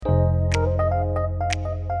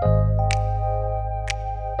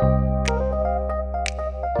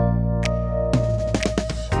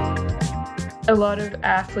A lot of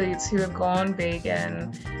athletes who have gone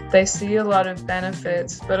vegan, they see a lot of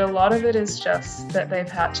benefits, but a lot of it is just that they've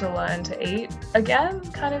had to learn to eat again,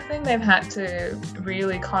 kind of thing. They've had to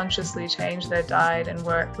really consciously change their diet and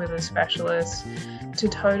work with a specialist to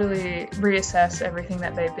totally reassess everything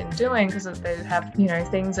that they've been doing, because they have,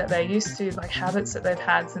 things that they're used to, like habits that they've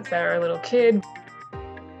had since they were a little kid.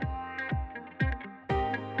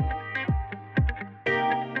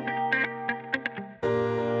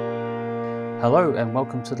 Hello and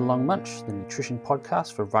welcome to The Long Munch, the nutrition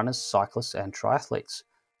podcast for runners, cyclists and triathletes.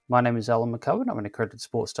 My name is Alan McCowan. I'm an accredited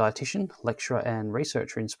sports dietitian, lecturer and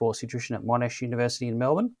researcher in sports nutrition at Monash University in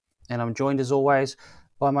Melbourne. And I'm joined as always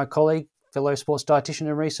by my colleague, fellow sports dietitian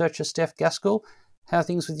and researcher, Steph Gaskell. How are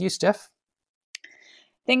things with you, Steph?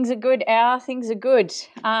 Things are good, Al. Things are good.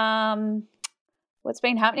 What's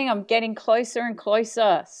been happening? I'm getting closer and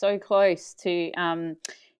closer, so close to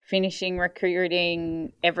finishing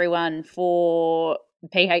recruiting everyone for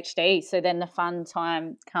PhD. So then the fun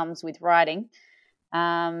time comes with writing.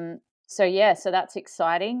 So that's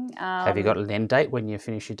exciting. Have you got an end date when you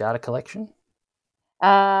finish your data collection?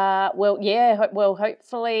 Hopefully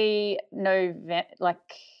November.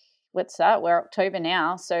 What's that? We're October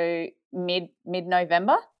now, so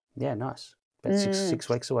mid-November. Yeah, nice. About six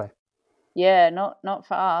weeks away. Yeah, not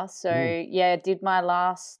far. So did my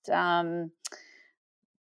last.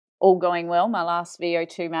 All going well. My last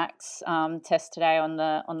VO2 max test today on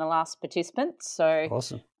the last participant. So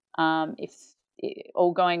awesome. If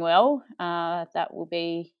all going well, that will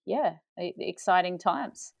be exciting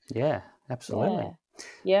times. Yeah, absolutely.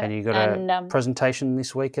 Yeah. And you got a presentation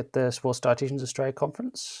this week at the Sports Dietitians Australia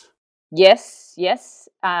conference. Yes.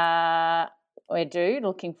 I do.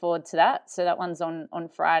 Looking forward to that. So that one's on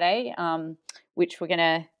Friday, which we're going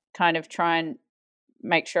to kind of try and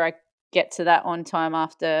make sure I get to that on time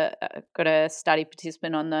after got a study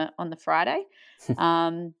participant on the Friday.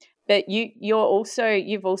 But you've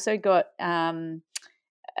also got a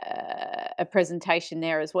presentation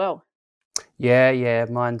there as well. Yeah.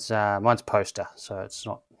 Mine's poster, so it's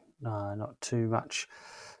not too much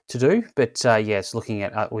to do. But it's looking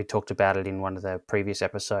at we talked about it in one of the previous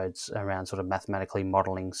episodes around sort of mathematically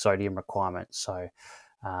modelling sodium requirements. So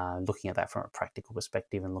looking at that from a practical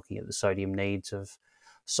perspective and looking at the sodium needs of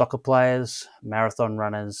soccer players, marathon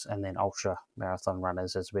runners, and then ultra marathon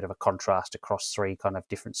runners as a bit of a contrast across three kind of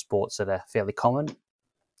different sports that are fairly common,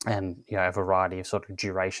 and a variety of sort of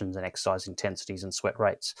durations and exercise intensities and sweat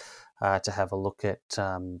rates to have a look at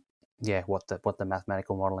what the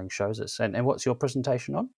mathematical modelling shows us. And what's your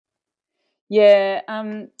presentation on? Yeah,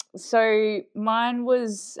 so mine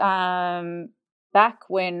was back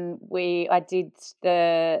when I did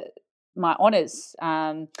my honours.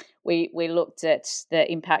 We looked at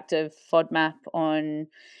the impact of FODMAP on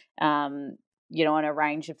on a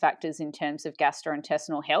range of factors in terms of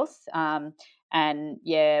gastrointestinal health. One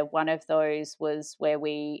of those was where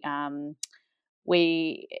we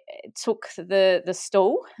took the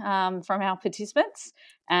stool from our participants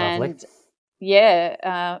and. Lovely.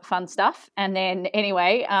 Yeah, fun stuff. And then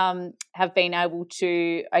anyway, have been able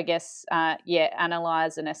to, I guess,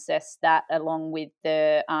 analyse and assess that along with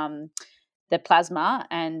the plasma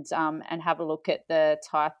and have a look at the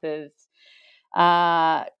type of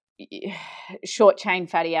short chain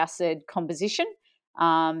fatty acid composition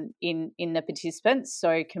in the participants.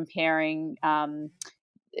 So comparing the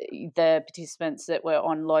participants that were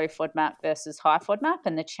on low FODMAP versus high FODMAP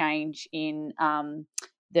and the change in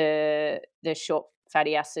the short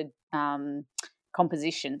fatty acid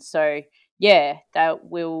composition. So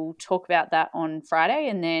we'll talk about that on Friday,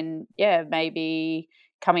 and then maybe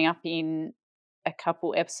coming up in a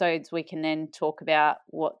couple episodes we can then talk about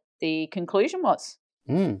what the conclusion was.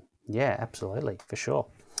 Yeah, absolutely, for sure.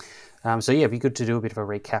 It'd be good to do a bit of a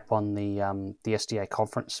recap on the SDA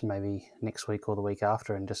conference maybe next week or the week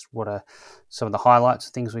after, and just what are some of the highlights,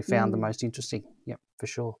 things we found the most interesting. Yep, for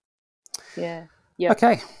sure. Yeah. Yep.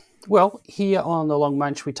 Okay, well, here on The Long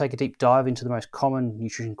Munch, we take a deep dive into the most common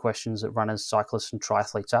nutrition questions that runners, cyclists and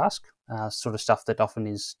triathletes ask, sort of stuff that often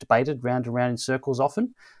is debated round and round in circles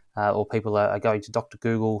often, or people are going to Dr.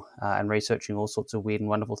 Google and researching all sorts of weird and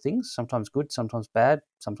wonderful things, sometimes good, sometimes bad,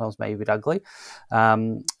 sometimes maybe a bit ugly.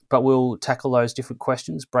 But we'll tackle those different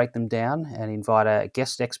questions, break them down, and invite a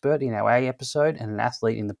guest expert in our A episode and an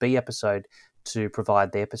athlete in the B episode to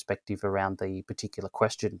provide their perspective around the particular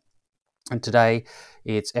question. And today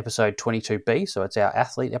it's episode 22B, so it's our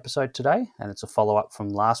athlete episode today, and it's a follow-up from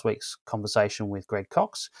last week's conversation with Greg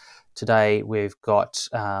Cox. Today we've got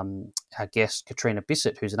our guest Catriona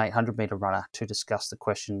Bisset, who's an 800-metre runner, to discuss the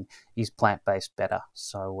question, is plant-based better?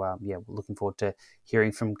 So we're looking forward to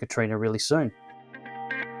hearing from Catriona really soon.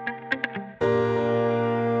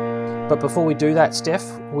 But before we do that,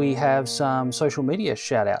 Steph, we have some social media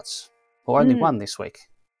shout-outs, or only one this week.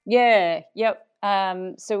 Yeah, yep.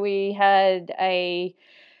 So we had a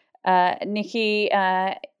Nikki.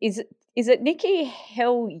 Is it Nikki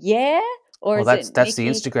Hell Yeah, or Well, is that's it the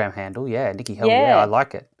Nikki? Instagram handle. Yeah, Nikki Hell Yeah, I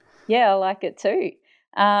like it. Yeah, I like it too.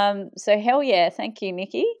 So hell yeah, thank you,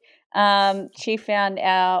 Nikki. She found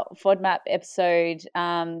our FODMAP episode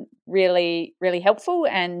really, really helpful,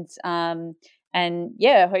 and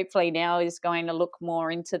yeah, hopefully now is going to look more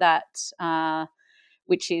into that,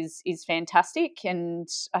 which is fantastic. And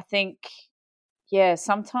I think, yeah,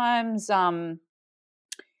 sometimes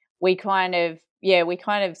we kind of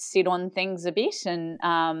sit on things a bit,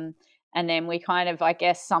 and then we kind of, I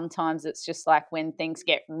guess sometimes it's just like when things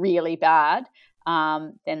get really bad,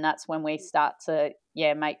 then that's when we start to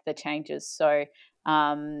make the changes. So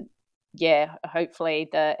hopefully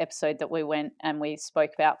the episode that we went and we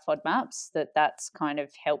spoke about FODMAPs, that's kind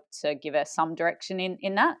of helped to give us some direction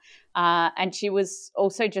in that. And she was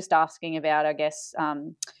also just asking about, I guess,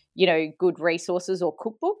 good resources or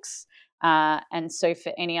cookbooks. And so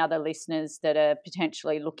for any other listeners that are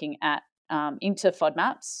potentially looking at into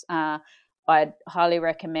FODMAPs, I'd highly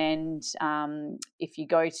recommend, if you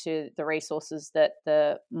go to the resources that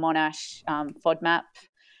the Monash FODMAP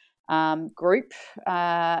group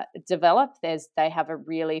develop, they have a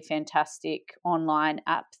really fantastic online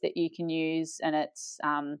app that you can use, and it's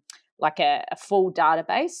like a full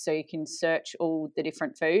database, so you can search all the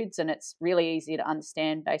different foods, and it's really easy to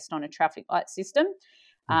understand based on a traffic light system.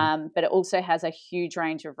 But it also has a huge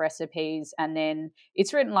range of recipes, and then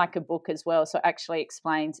it's written like a book as well, so it actually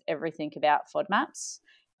explains everything about FODMAPs.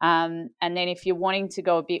 And then if you're wanting to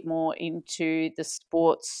go a bit more into the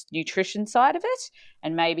sports nutrition side of it,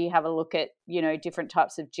 and maybe have a look at, different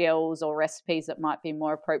types of gels or recipes that might be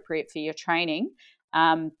more appropriate for your training,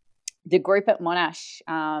 the group at Monash,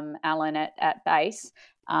 Alan at Base,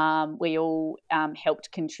 we all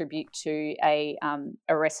helped contribute to a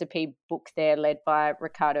recipe book there led by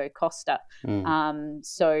Ricardo Costa.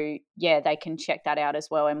 So yeah, they can check that out as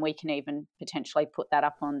well, and we can even potentially put that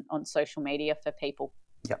up on social media for people.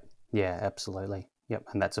 Yep. Yeah, absolutely. Yep.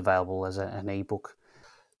 And that's available as an ebook.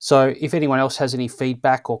 So if anyone else has any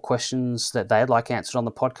feedback or questions that they'd like answered on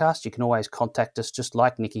the podcast, you can always contact us just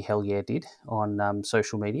like Nikki Hell Yeah did on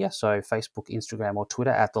social media. So Facebook, Instagram or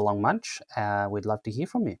Twitter at The Long Munch. We'd love to hear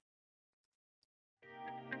from you.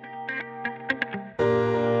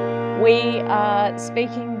 We are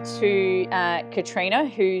speaking to Catriona,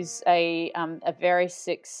 who's a very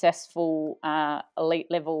successful elite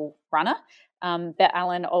level runner. But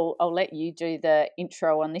Alan, I'll let you do the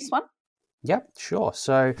intro on this one. Yep, sure.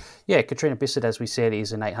 So, yeah, Catriona Bisset, as we said,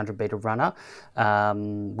 is an 800-metre runner.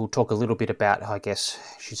 We'll talk a little bit about, I guess,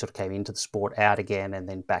 she sort of came into the sport out again and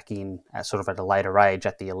then back in at a later age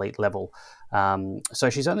at the elite level. So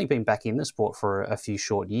she's only been back in the sport for a few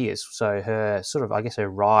short years. So her her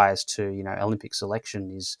rise to, Olympic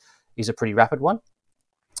selection is a pretty rapid one.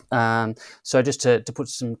 So just to put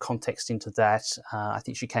some context into that, I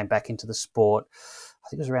think she came back into the sport, I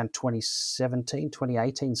think it was around 2017,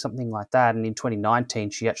 2018, something like that. And in 2019,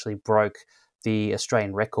 she actually broke the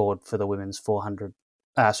Australian record for the women's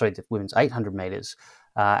the women's 800 metres.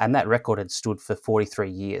 And that record had stood for 43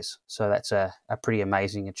 years. So that's a pretty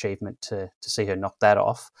amazing achievement to see her knock that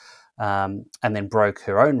off. And then broke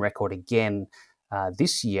her own record again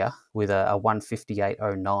this year with a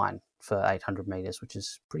 1:58.09 for 800 metres, which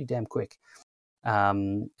is pretty damn quick.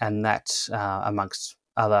 And that, amongst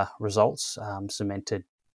other results, cemented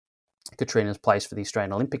Catriona's place for the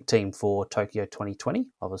Australian Olympic team for Tokyo 2020,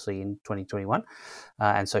 obviously in 2021.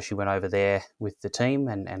 And so she went over there with the team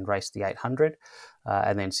and raced the 800.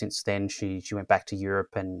 And then since then, she went back to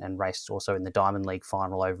Europe and raced also in the Diamond League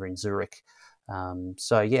final over in Zurich.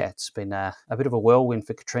 So, yeah, it's been a bit of a whirlwind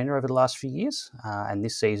for Catriona over the last few years, and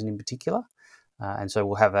this season in particular. And so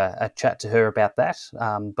we'll have a chat to her about that.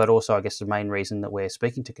 But also, I guess the main reason that we're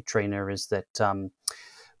speaking to Catriona is that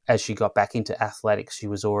as she got back into athletics, she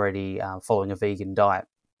was already following a vegan diet.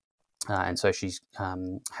 And so she's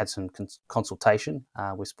had some consultation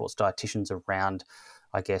with sports dietitians around,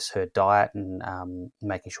 I guess, her diet and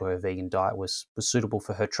making sure her vegan diet was suitable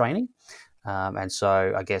for her training. And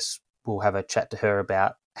so I guess we'll have a chat to her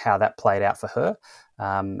about how that played out for her.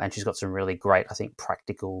 And she's got some really great, I think,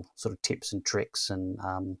 practical sort of tips and tricks and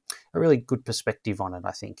a really good perspective on it,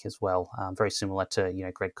 I think, as well. Very similar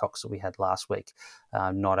to, Greg Cox that we had last week.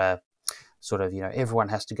 Not a sort of, everyone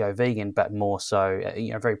has to go vegan, but more so,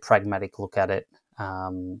 a very pragmatic look at it,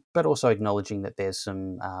 but also acknowledging that there's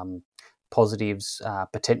some positives,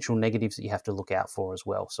 potential negatives that you have to look out for as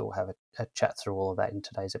well. So we'll have a chat through all of that in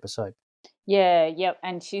today's episode. Yeah, yep.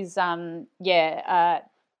 And she's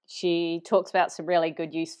she talks about some really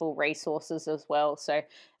good useful resources as well. So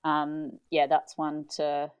yeah, that's one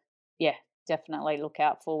to definitely look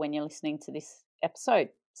out for when you're listening to this episode.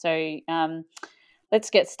 So let's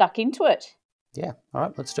get stuck into it. Yeah, all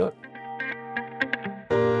right, let's do it.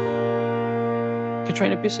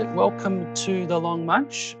 Catriona Bisset, welcome to the Long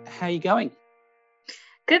Munch. How are you going?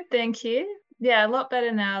 Good, thank you. Yeah, a lot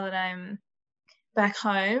better now that I'm back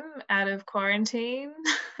home out of quarantine,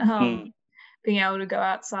 being able to go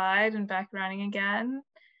outside and back running again.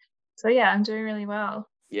 So yeah, I'm doing really well.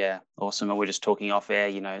 Yeah, awesome. And we're just talking off air,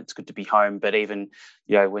 it's good to be home. But even,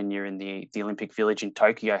 when you're in the Olympic Village in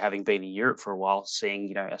Tokyo, having been in Europe for a while,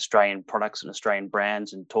 seeing, Australian products and Australian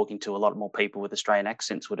brands and talking to a lot more people with Australian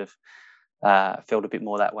accents would have felt a bit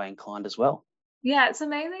more that way inclined as well. Yeah, it's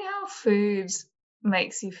amazing how food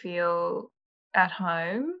makes you feel at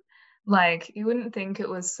home. Like, you wouldn't think it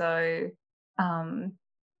was so,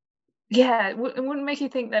 it wouldn't make you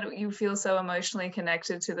think that you feel so emotionally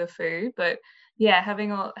connected to the food. But yeah,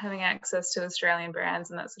 having access to Australian brands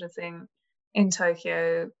and that sort of thing in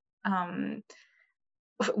Tokyo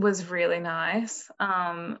was really nice.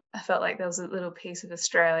 I felt like there was a little piece of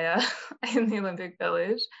Australia in the Olympic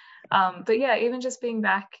Village. But yeah, even just being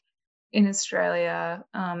back in Australia,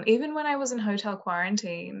 even when I was in hotel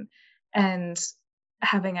quarantine and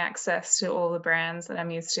having access to all the brands that I'm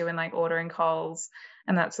used to and like ordering Coles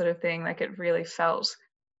and that sort of thing, like it really felt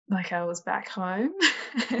like I was back home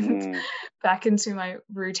and back into my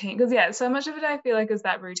routine. Because yeah, so much of it I feel like is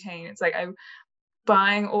that routine. It's like I'm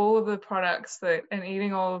buying all of the products and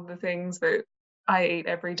eating all of the things that I eat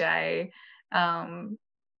every day.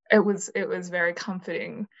 It was very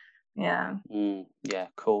comforting. Yeah. Yeah,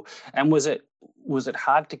 cool. And was it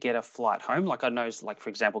hard to get a flight home? Like I know, like for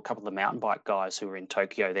example, a couple of the mountain bike guys who were in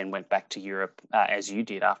Tokyo then went back to Europe as you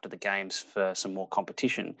did after the games for some more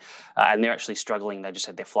competition, and they're actually struggling. They just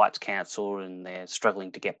had their flights cancelled and they're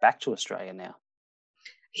struggling to get back to Australia now.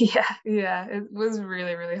 Yeah, it was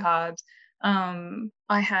really, really hard.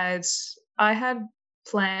 I had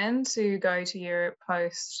planned to go to Europe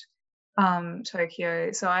post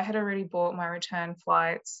Tokyo, so I had already bought my return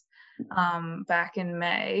flights back in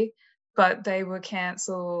May, but they were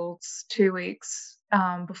cancelled 2 weeks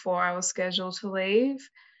before I was scheduled to leave.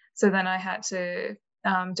 So then I had to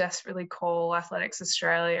desperately call Athletics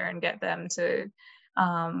Australia and get them to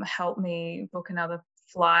help me book another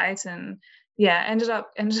flight. And yeah, ended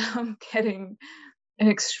up getting an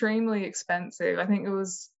extremely expensive, I think it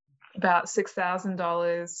was about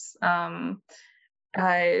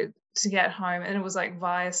 $6,000 to get home, and it was like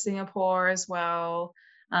via Singapore as well.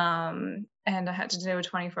 And I had to do a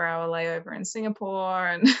 24-hour layover in Singapore,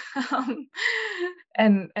 and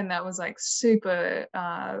and that was like super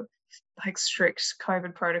like strict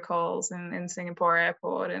COVID protocols in Singapore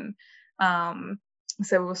airport. And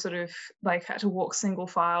so we were sort of like had to walk single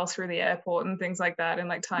file through the airport and things like that in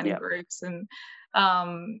like tiny groups. And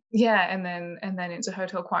and then into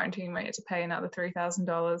hotel quarantine where you had to pay another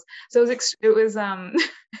 $3,000. So it was it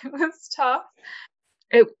was tough.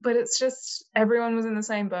 But it's just everyone was in the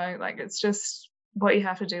same boat. Like it's just what you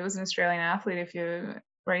have to do as an Australian athlete if you're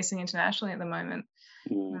racing internationally at the moment.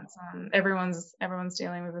 That's, everyone's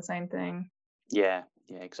dealing with the same thing. Yeah,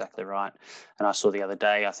 exactly right. And I saw the other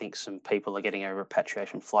day, I think some people are getting a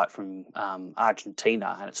repatriation flight from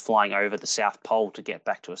Argentina, and it's flying over the South Pole to get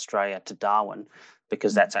back to Australia to Darwin,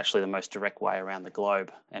 because that's actually the most direct way around the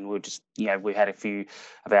globe. And we're just, we had a few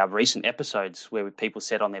of our recent episodes where people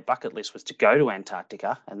said on their bucket list was to go to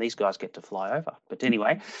Antarctica, and these guys get to fly over. But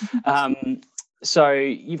anyway, so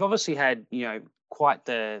you've obviously had, quite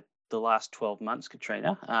the last 12 months,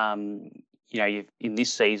 Catriona. You've in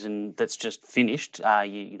this season that's just finished,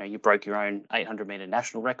 you broke your own 800-meter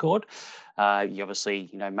national record. You obviously,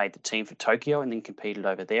 made the team for Tokyo and then competed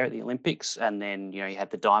over there at the Olympics, and then you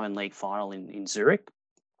had the Diamond League final in Zurich.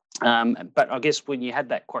 But I guess when you had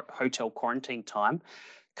that hotel quarantine time,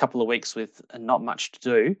 a couple of weeks with not much to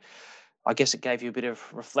do, I guess it gave you a bit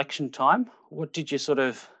of reflection time. What did you sort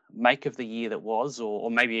of make of the year that was,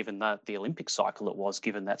 or maybe even the Olympic cycle it was,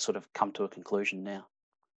 given that sort of come to a conclusion now?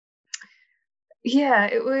 Yeah,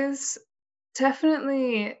 it was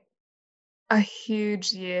definitely a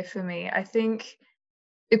huge year for me. I think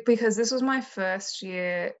because this was my first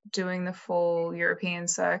year doing the full European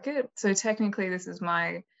circuit. So technically this is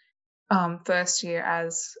my first year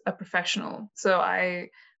as a professional. So I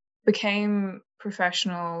became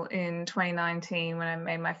professional in 2019 when I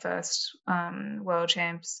made my first World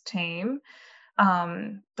Champs team.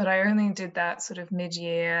 But I only did that sort of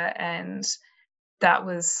mid-year, and that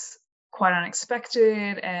was quite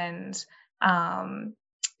unexpected. And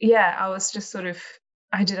yeah, I was just sort of,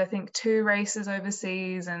 I did, I think, 2 races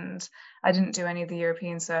overseas, and I didn't do any of the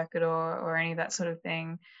European circuit or any of that sort of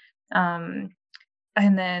thing. Um,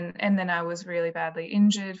 and then I was really badly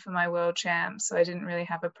injured for my world champs, so I didn't really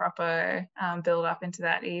have a proper build up into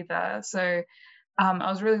that either. So I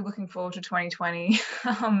was really looking forward to 2020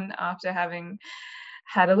 after having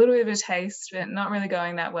had a little bit of a taste, but not really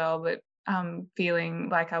going that well, but feeling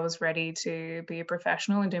like I was ready to be a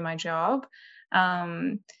professional and do my job.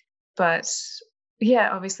 Um, but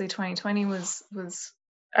yeah, obviously 2020 was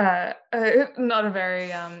not a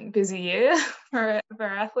very busy year for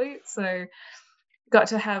athletes. So got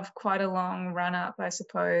to have quite a long run up, I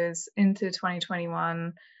suppose, into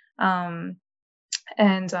 2021. Um,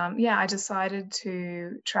 and yeah, I decided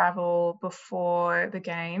to travel before the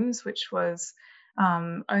games, which was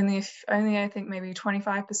only I think maybe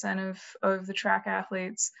 25% of the track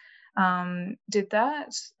athletes did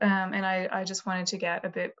that. And I just wanted to get a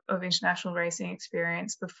bit of international racing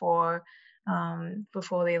experience before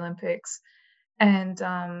the Olympics. And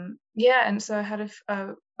yeah, and so I had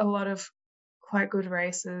a lot of quite good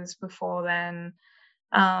races before then.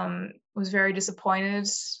 Was very disappointed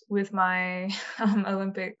with my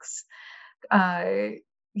Olympics. Uh,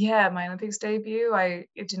 yeah, my Olympics debut.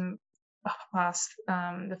 It didn't pass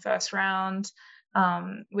the first round,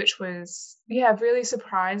 which was, yeah, really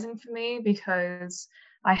surprising for me because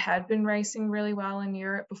I had been racing really well in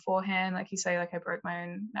Europe beforehand. Like you say, like I broke my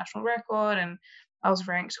own national record and I was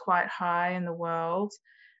ranked quite high in the world.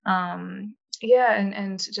 Yeah,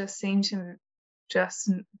 and just seemed to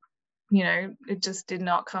just, it just did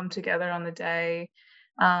not come together on the day.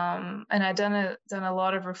 And I'd done a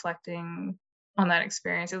lot of reflecting on that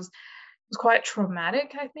experience. It was quite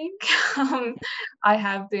traumatic, I think. I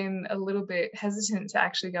have been a little bit hesitant to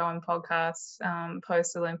actually go on podcasts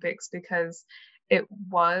post Olympics because it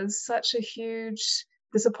was such a huge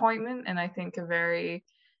disappointment, and I think a very,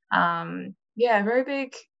 very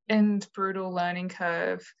big and brutal learning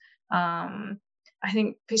curve. I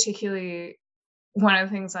think particularly one of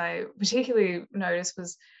the things I particularly noticed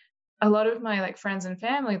was a lot of my like friends and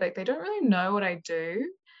family, like they don't really know what I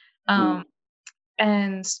do.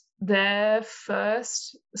 And their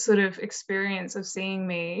first sort of experience of seeing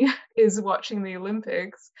me is watching the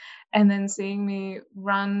Olympics and then seeing me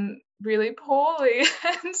run really poorly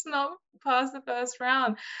and not pass the first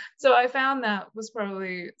round. So I found that was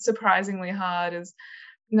probably surprisingly hard, is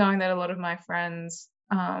knowing that a lot of my friends,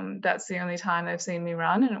 that's the only time they've seen me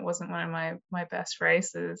run, and it wasn't one of my best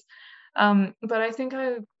races. But I think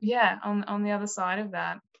on the other side of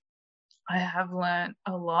that, I have learnt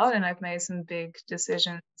a lot, and I've made some big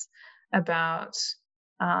decisions about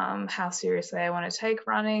how seriously I want to take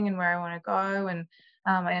running and where I want to go. And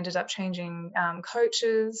I ended up changing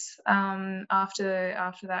coaches after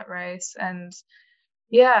that race. And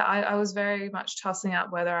yeah, I was very much tossing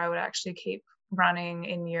up whether I would actually keep running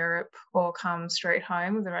in Europe or come straight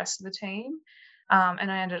home with the rest of the team. And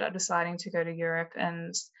I ended up deciding to go to Europe.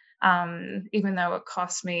 And even though it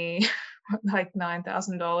cost me like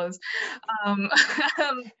 $9,000, um,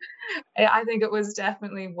 I think it was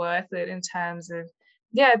definitely worth it in terms of,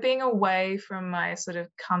 yeah, being away from my sort of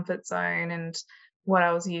comfort zone and what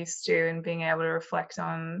I was used to, and being able to reflect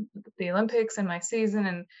on the Olympics and my season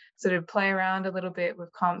and sort of play around a little bit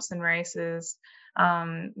with comps and races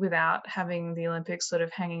without having the Olympics sort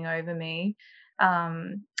of hanging over me.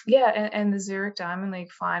 And the Zurich Diamond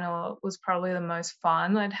League final was probably the most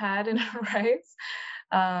fun I'd had in a race.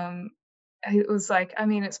 It was like, I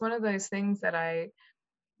mean, it's one of those things that I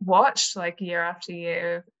watched like year after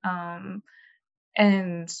year. And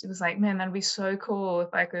it was like, man, that'd be so cool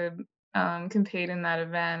if I could compete in that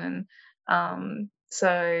event. And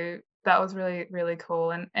so that was really, really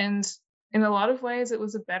cool. And in a lot of ways, it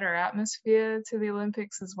was a better atmosphere to the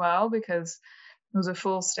Olympics as well, because it was a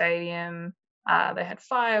full stadium. They had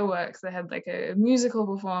fireworks. They had like a musical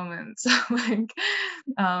performance. Like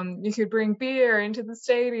you could bring beer into the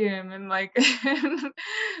stadium, and like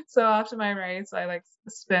so after my race, I like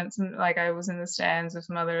spent some, like I was in the stands with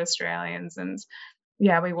some other Australians, and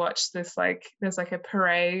yeah, we watched this, like there's like a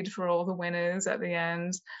parade for all the winners at the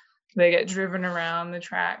end. They get driven around the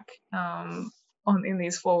track in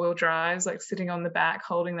these four-wheel drives, like sitting on the back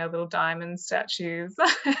holding their little diamond statues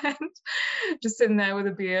and just sitting there with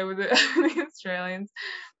a beer with the Australians,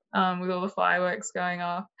 with all the fireworks going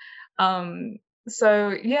off. So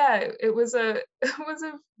yeah, it was a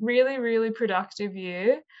really, really productive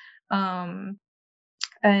year. And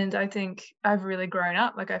I think I've really grown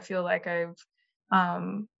up. Like I feel like I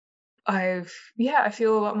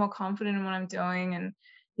feel a lot more confident in what I'm doing. And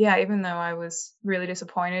yeah, even though I was really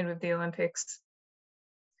disappointed with the Olympics,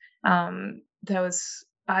 there was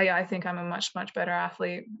I think I'm a much, much better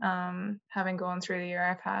athlete, having gone through the year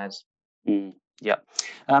I've had. Mm, yeah.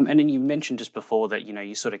 And then you mentioned just before that,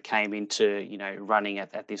 you sort of came into, running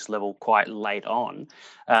at this level quite late on.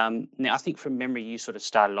 Now, I think from memory, you sort of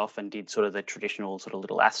started off and did sort of the traditional sort of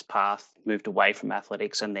little ass path, moved away from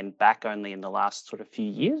athletics, and then back only in the last sort of few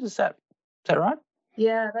years. Is that right?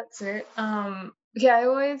 Yeah, that's it. Yeah, I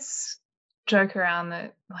always joke around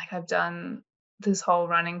that like I've done this whole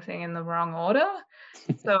running thing in the wrong order.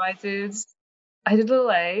 So I did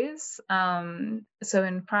little A's. So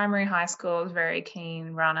in primary high school, I was a very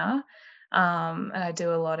keen runner. And I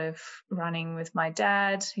do a lot of running with my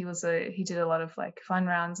dad. He did a lot of like fun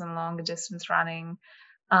rounds and longer distance running.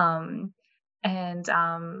 Um, and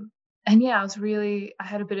yeah, I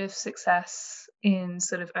had a bit of success in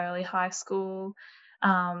sort of early high school.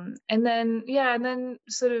 And then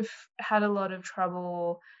sort of had a lot of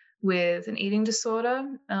trouble with an eating disorder,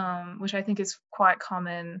 which I think is quite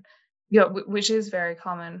common, yeah, which is very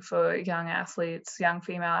common for young athletes, young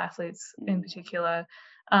female athletes in Mm, particular.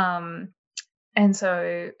 Um, and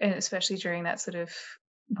especially during that sort of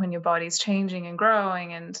when your body's changing and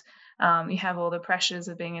growing, and you have all the pressures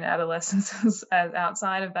of being in adolescence as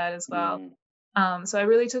outside of that as well. mm, So I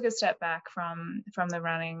really took a step back from the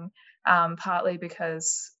running, partly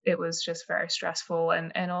because it was just very stressful,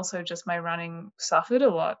 and also just my running suffered a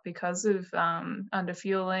lot because of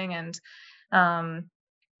underfueling and um,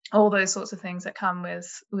 all those sorts of things that come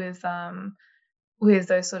with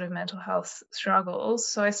those sort of mental health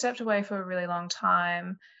struggles. So I stepped away for a really long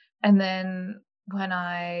time, and then when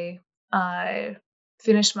I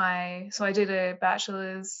finished I did a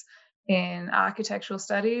bachelor's in architectural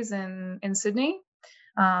studies in Sydney.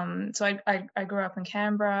 So I grew up in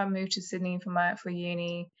Canberra, moved to Sydney for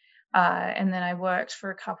uni, and then I worked for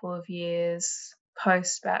a couple of years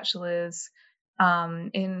post bachelor's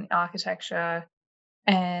in architecture,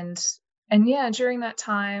 and yeah, during that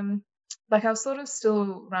time, like I was sort of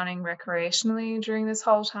still running recreationally during this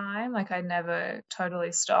whole time. Like I never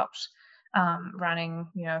totally stopped running,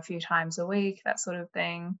 a few times a week, that sort of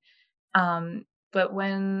thing. But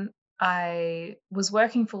when I was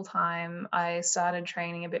working full time, I started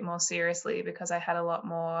training a bit more seriously because I had a lot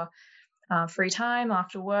more free time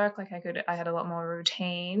after work. Like I had a lot more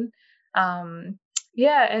routine. Um,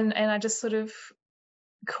 yeah, and I just sort of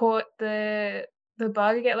caught the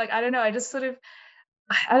bug again. Like I don't know, I just sort of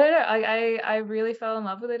I don't know. I really fell in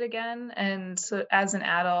love with it again, and so as an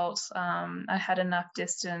adult, I had enough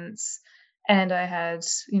distance, and I had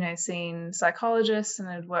seen psychologists, and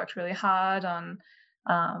had worked really hard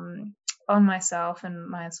um, on myself and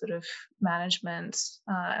my sort of management,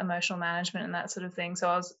 emotional management, and that sort of thing. So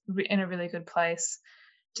I was in a really good place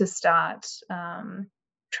to start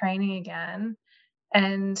training again,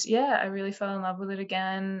 and yeah, I really fell in love with it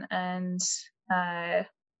again, and. Uh,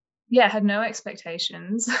 yeah, I had no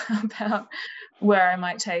expectations about where I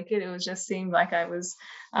might take it. It was just seemed like I was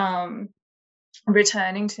um,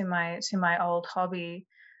 returning to my old hobby,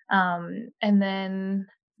 and then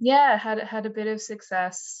yeah, had a bit of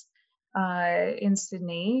success in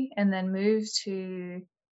Sydney, and then moved to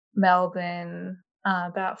Melbourne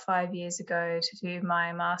about 5 years ago to do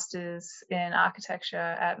my masters in architecture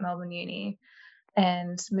at Melbourne Uni,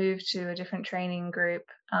 and moved to a different training group,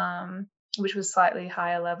 which was slightly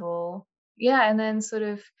higher level. Yeah, and then sort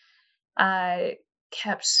of I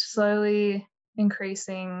kept slowly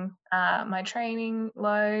increasing my training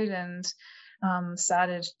load, and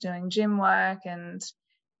started doing gym work. And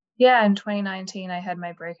yeah, in 2019, I had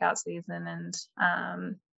my breakout season,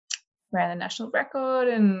 and ran a national record.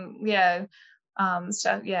 And yeah,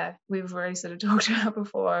 stuff. Yeah, we've already sort of talked about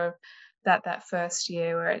before that first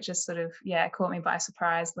year where it just sort of caught me by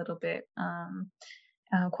surprise a little bit.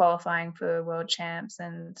 Qualifying for world champs,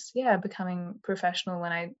 and yeah, becoming professional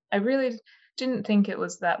when I really didn't think it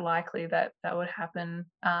was that likely that that would happen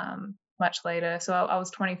much later. So I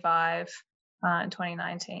was 25 in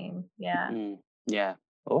 2019. Yeah. mm. Yeah,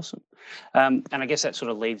 awesome. And I guess that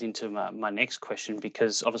sort of leads into my next question,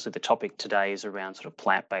 because obviously the topic today is around sort of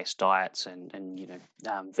plant-based diets and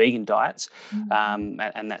vegan diets,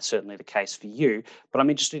 Mhm. and that's certainly the case for you. But I'm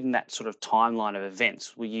interested in that sort of timeline of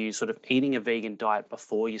events. Were you sort of eating a vegan diet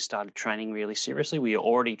before you started training really seriously? Were you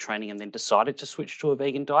already training and then decided to switch to a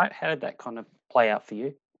vegan diet? How did that kind of play out for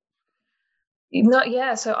you? Not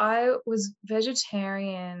yeah. So I was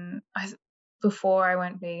vegetarian before I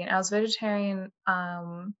went vegan. I was vegetarian.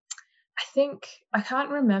 I think I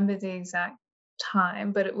can't remember the exact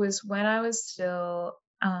time, but it was when I was still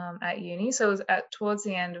at uni. So it was at towards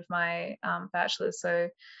the end of my bachelor's. So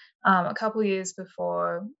a couple years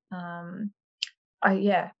before I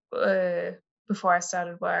yeah before I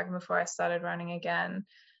started work and before I started running again.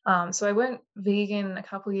 So I went vegan a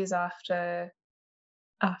couple years after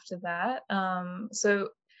that. So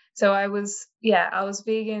I was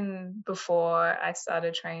vegan before I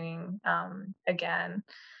started training again,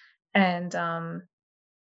 and so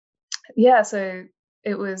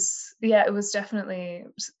it was definitely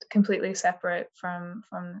completely separate from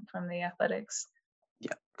the athletics.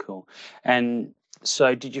 Yeah, cool. And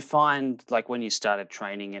so did you find, like, when you started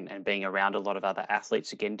training and being around a lot of other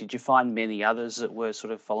athletes again, did you find many others that were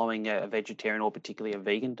sort of following a vegetarian or particularly a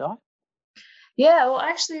vegan diet? Yeah, well,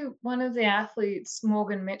 actually, one of the athletes,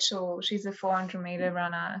 Morgan Mitchell, she's a 400-meter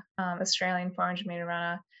runner, Australian 400-meter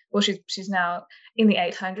runner. Well, she's now in the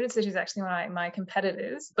 800, so she's actually one of my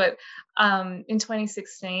competitors. But in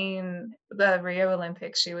 2016, the Rio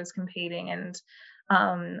Olympics, she was competing, and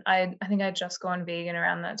I think I'd just gone vegan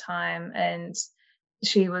around that time, and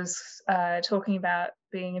she was talking about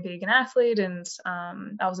being a vegan athlete, and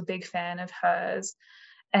I was a big fan of hers.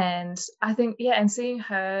 And I think, and seeing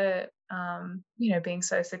her, being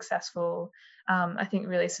so successful, I think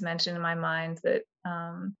really cemented in my mind that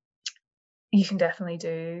you can definitely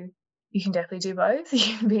do both.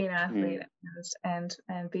 You can be an athlete Mm.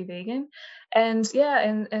 and be vegan. And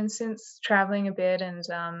and since traveling a bit and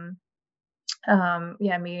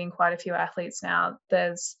meeting quite a few athletes now,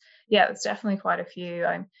 there's definitely quite a few.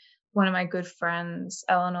 I'm one of my good friends,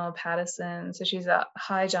 Eleanor Patterson, so she's a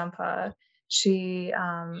high jumper. She's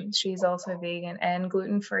also vegan and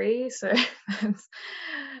gluten free, so that's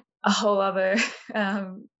a whole other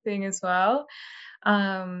thing as well.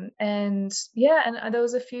 And there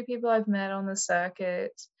was a few people I've met on the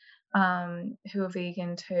circuit who are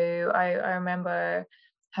vegan too. I remember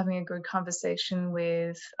having a good conversation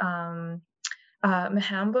with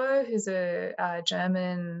Mahambo, who's a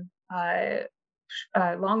German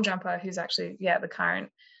long jumper, who's actually the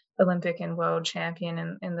current Olympic and world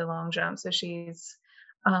champion in the long jump. So she's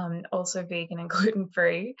also vegan and gluten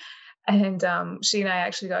free. And she and I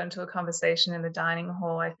actually got into a conversation in the dining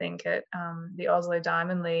hall, I think, at the Oslo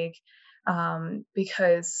Diamond League,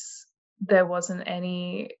 because there wasn't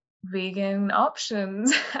any vegan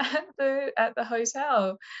options at the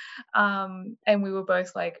hotel. And we were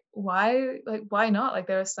both like, why not? Like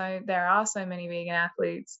there are so many vegan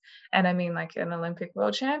athletes, and I mean, like, an Olympic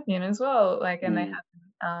world champion as well, like, and they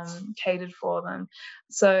Mm. haven't catered for them.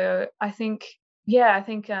 So I think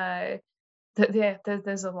there's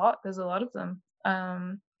a lot of them.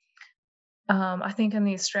 I think in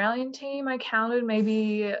the Australian team I counted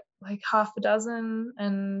maybe like half a dozen,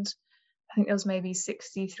 and I think there was maybe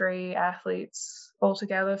 63 athletes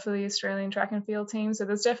altogether for the Australian track and field team. So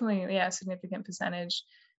there's definitely a significant percentage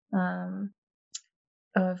um,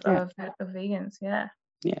 Yeah, of vegans. Yeah.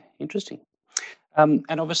 yeah, interesting.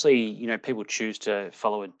 And obviously, people choose to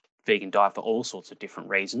follow a vegan diet for all sorts of different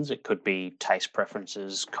reasons. It could be taste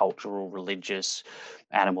preferences, cultural, religious,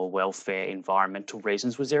 animal welfare, environmental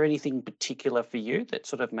reasons. Was there anything particular for you that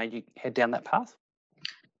sort of made you head down that path?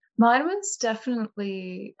 Mine was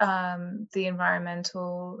definitely the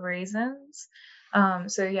environmental reasons.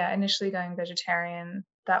 Initially going vegetarian,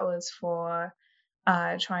 that was for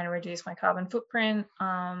trying to reduce my carbon footprint.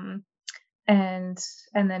 And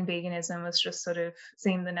then veganism was just sort of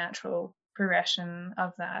seeing the natural progression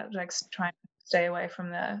of that, like trying to stay away from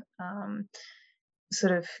the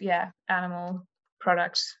sort of animal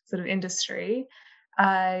product sort of industry.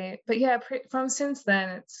 From since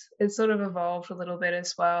then it's sort of evolved a little bit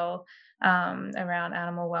as well, around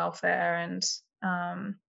animal welfare and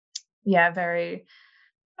very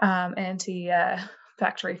anti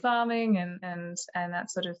factory farming and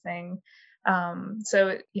that sort of thing.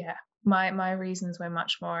 My reasons were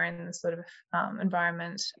much more in the sort of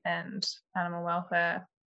environment and animal welfare.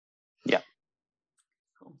 Yeah.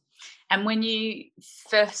 Cool. And when you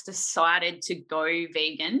first decided to go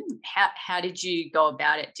vegan, how did you go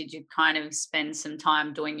about it? Did you kind of spend some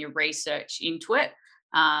time doing your research into it,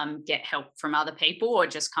 get help from other people, or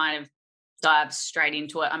just kind of dive straight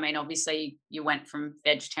into it? I mean, obviously you went from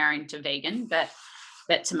vegetarian to vegan, but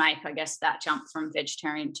to make, I guess, that jump from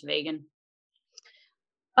vegetarian to vegan.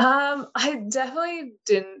 I definitely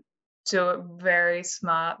didn't do it very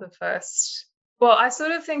smart the first. Well, I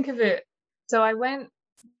sort of think of it. So I went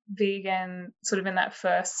vegan sort of in that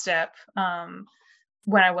first step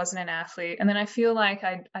when I wasn't an athlete, and then I feel like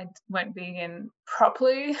I went vegan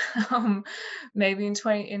properly maybe in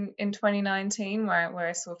 2019 where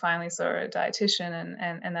I finally saw a dietitian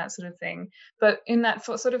and that sort of thing. But in that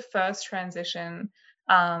sort of first transition,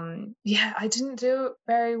 I didn't do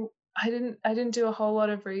I didn't do a whole lot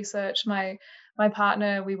of research. My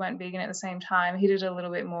partner, we went vegan at the same time. He did a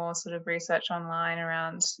little bit more sort of research online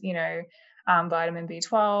around, vitamin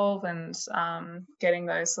B12 and getting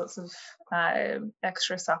those sorts of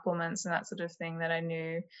extra supplements and that sort of thing that I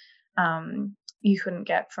knew you couldn't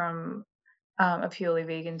get from a purely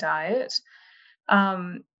vegan diet.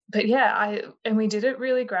 But yeah, we did it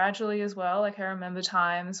really gradually as well. Like I remember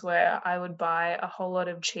times where I would buy a whole lot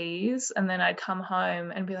of cheese and then I'd come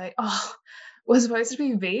home and be like, oh, we're supposed to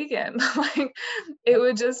be vegan. Like it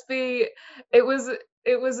would just be, it was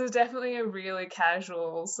definitely a really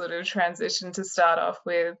casual sort of transition to start off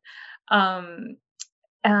with. But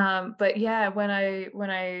yeah,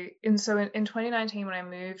 in 2019 when I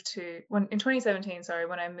moved to in 2017, sorry,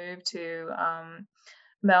 when I moved to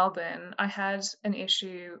Melbourne, I had an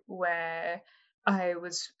issue where I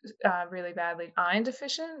was really badly iron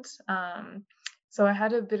deficient. So I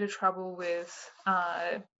had a bit of trouble with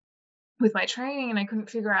my training and I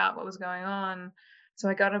couldn't figure out what was going on. So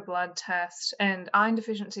I got a blood test, and iron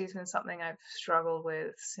deficiency has been something I've struggled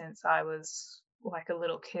with since I was like a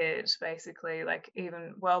little kid, basically. Like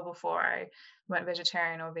even well before I went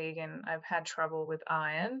vegetarian or vegan, I've had trouble with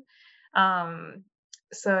iron.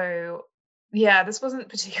 So yeah, this wasn't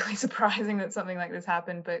particularly surprising that something like this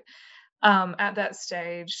happened, but at that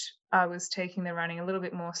stage, I was taking the running a little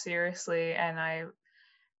bit more seriously, and I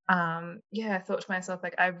thought to myself,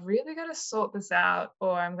 like, I've really got to sort this out,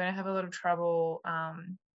 or I'm going to have a lot of trouble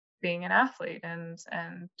being an athlete and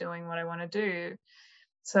doing what I want to do.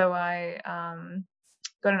 So I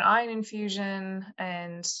got an iron infusion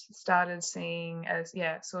and started seeing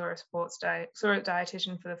saw a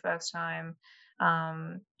dietitian for the first time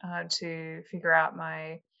to figure out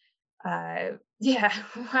my how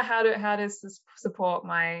to support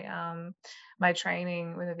my my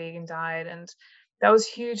training with a vegan diet, and that was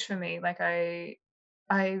huge for me. Like I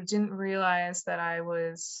didn't realize that I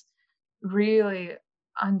was really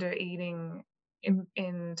under eating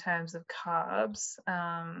in terms of carbs.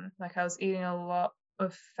 Like I was eating a lot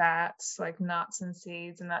of fats, like nuts and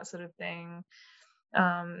seeds and that sort of thing.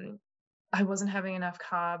 I wasn't having enough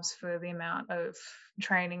carbs for the amount of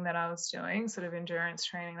training that I was doing, sort of endurance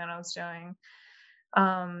training that I was doing.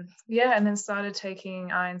 And then started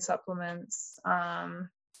taking iron supplements,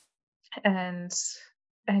 and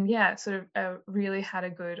sort of really had a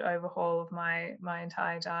good overhaul of my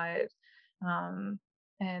entire diet,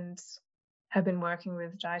 and have been working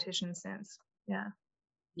with dietitians since.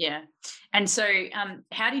 Yeah. And so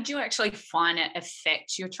how did you actually find it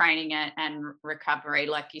affect your training and recovery?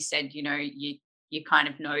 Like you said, you kind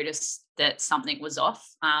of noticed that something was off.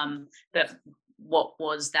 But what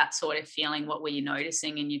was that sort of feeling? What were you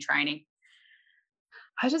noticing in your training?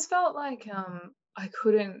 I just felt like I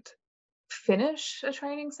couldn't finish a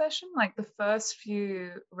training session. Like the first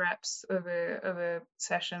few reps of a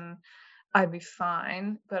session, I'd be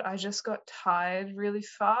fine, but I just got tired really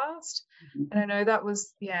fast. Mm-hmm. And I know that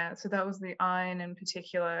was so that was the iron in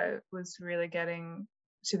particular was really getting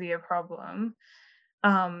to be a problem.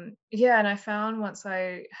 And I found once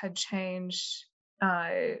I had changed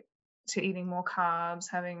to eating more carbs,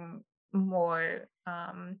 having more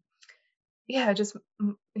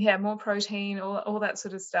more protein, all that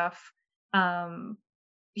sort of stuff.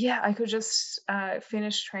 I could just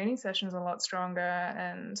finish training sessions a lot stronger,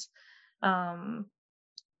 and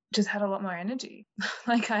just had a lot more energy.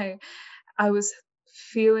 Like I was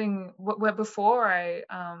feeling where before I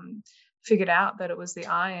figured out that it was the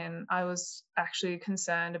iron, I was actually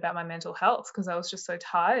concerned about my mental health because I was just so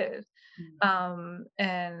tired.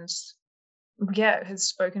 And had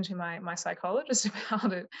spoken to my psychologist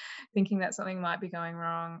about it, thinking that something might be going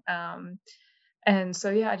wrong. And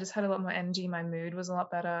so I just had a lot more energy. My mood was a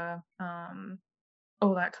lot better.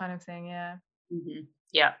 All that kind of thing. Yeah. Mm-hmm.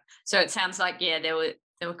 Yeah. So it sounds like there were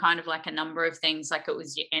kind of like a number of things. Like it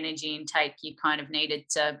was your energy intake you kind of needed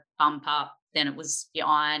to bump up. Then it was your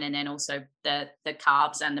iron, and then also the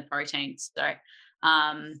carbs and the proteins. So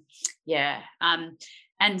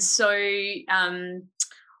and so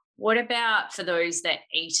what about for those that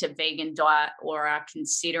eat a vegan diet or are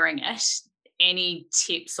considering it? Any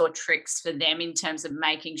tips or tricks for them in terms of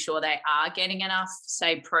making sure they are getting enough,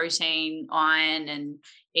 say, protein, iron, and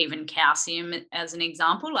even calcium as an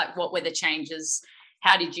example? Like what were the changes?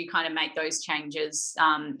 How did you kind of make those changes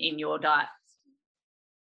in your diet?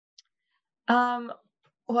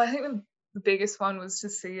 Well, I think the biggest one was to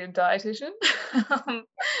see a dietitian.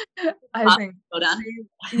 I think Well done.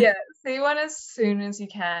 see one as soon as you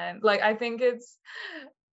can. Like I think it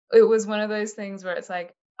was one of those things where it's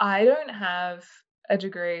like, I don't have a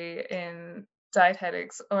degree in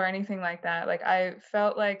dietetics or anything like that. Like I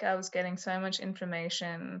felt like I was getting so much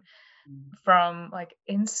information from like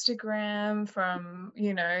Instagram, from,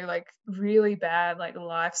 like really bad like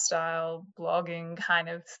lifestyle blogging kind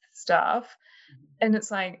of stuff. And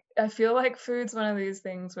it's like, I feel like food's one of these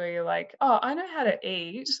things where you're like, oh, I know how to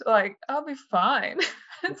eat. Like, I'll be fine.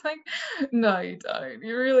 It's like, no, you don't.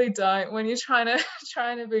 You really don't. When you're trying to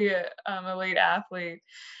trying to be a elite athlete.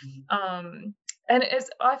 Um, and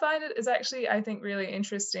I find it's actually, I think, really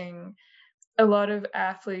interesting. A lot of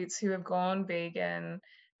athletes who have gone vegan,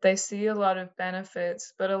 they see a lot of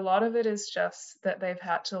benefits, but a lot of it is just that they've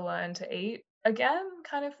had to learn to eat again,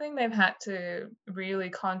 kind of thing. They've had to really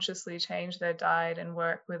consciously change their diet and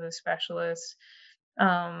work with a specialist,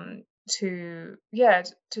 um, to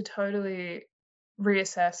totally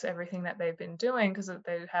reassess everything that they've been doing, because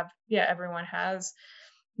they have, everyone has,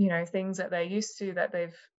 things that they're used to, that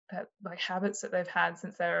like habits that they've had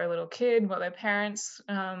since they were a little kid, what their parents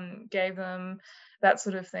gave them, that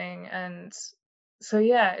sort of thing. And so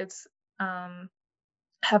it's um,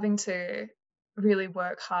 having to really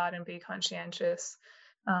work hard and be conscientious,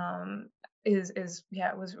 um, is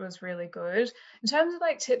was really good. In terms of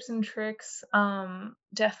like tips and tricks,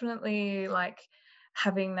 definitely like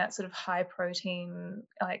having that sort of high protein,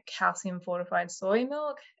 like calcium fortified soy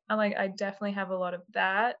milk. I definitely have a lot of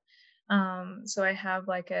that. So I have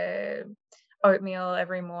like a oatmeal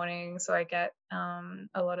every morning, so I get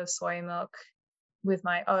a lot of soy milk with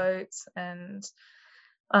my oats. And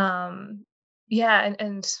um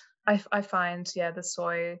and I find, the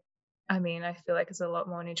soy, I mean, I feel like it's a lot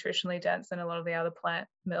more nutritionally dense than a lot of the other plant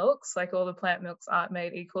milks. Like, all the plant milks aren't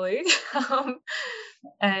made equally. um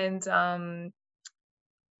and and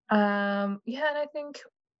I think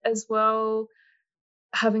as well,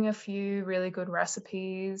 having a few really good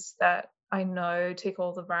recipes that I know tick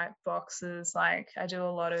all the right boxes. Like, I do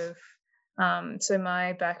a lot of, so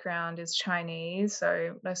my background is Chinese,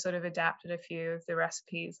 so I sort of adapted a few of the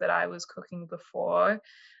recipes that I was cooking before,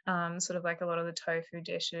 sort of like a lot of the tofu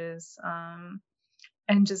dishes,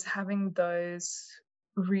 and just having those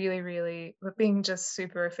really, really, being just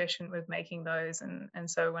super efficient with making those. And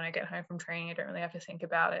so when I get home from training, I don't really have to think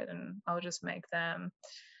about it, and I'll just make them.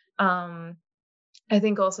 Um, I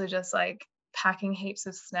think also just like packing heaps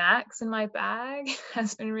of snacks in my bag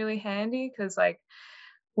has been really handy, because like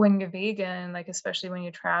when you're vegan, like especially when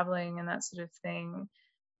you're traveling and that sort of thing,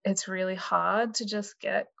 it's really hard to just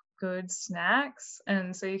get good snacks.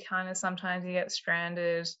 And so you kind of, sometimes you get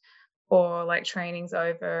stranded, or like training's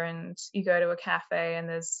over and you go to a cafe and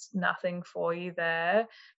there's nothing for you there,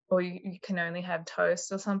 or you can only have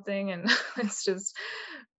toast or something, and it's just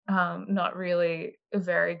not really a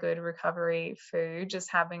very good recovery food.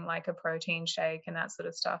 Just having like a protein shake and that sort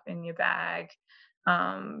of stuff in your bag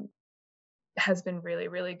um, has been really,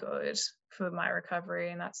 really good for my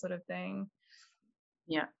recovery and that sort of thing.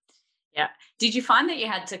 Yeah. Yeah. Did you find that you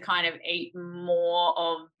had to kind of eat more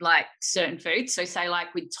of like certain foods? So say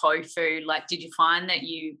like with tofu, like did you find that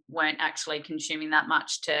you weren't actually consuming that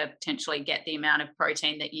much to potentially get the amount of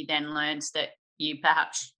protein that you then learned that you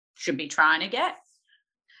perhaps should be trying to get?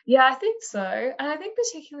 Yeah, I think so. And I think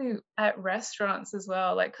particularly at restaurants as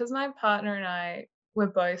well, like, because my partner and I were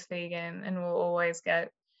both vegan, and we'll always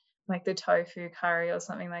get like the tofu curry or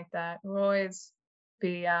something like that. We'll always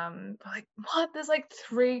be like, what? There's like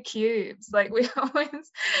 3 cubes. Like, we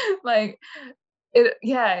always like it.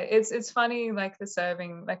 Yeah, it's funny, like the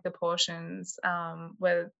serving, like the portions,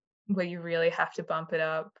 where you really have to bump it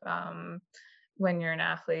up when you're an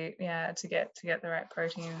athlete, to get the right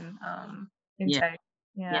protein Yeah. intake.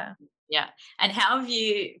 Yeah. Yeah. Yeah. And how have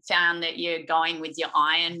you found that you're going with your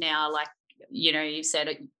iron now? Like, you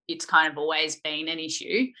said it's kind of always been an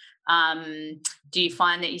issue. Do you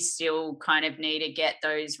find that you still kind of need to get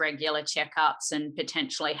those regular checkups and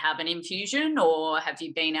potentially have an infusion, or have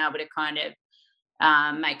you been able to kind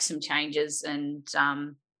of make some changes and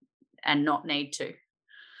not need to?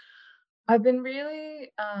 I've been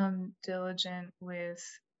really diligent with,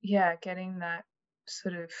 getting that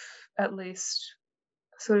sort of, at least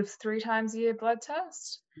sort of 3 times a year blood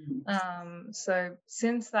test. Mhm. So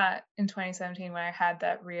since that, in 2017, when I had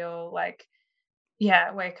that real like,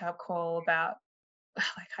 wake up call about,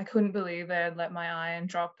 like, I couldn't believe they had let my iron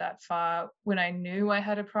drop that far when I knew I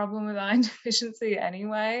had a problem with iron deficiency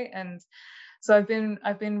anyway. And so I've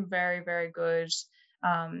been very, very good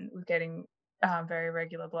with getting very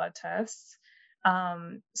regular blood tests.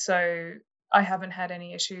 So I haven't had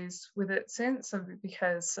any issues with it since,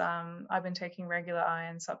 because I've been taking regular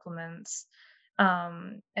iron supplements,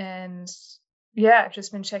 and I've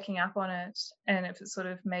just been checking up on it. And if it's sort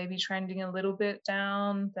of maybe trending a little bit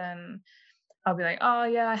down, then I'll be like, oh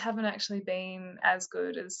yeah, I haven't actually been as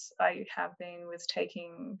good as I have been with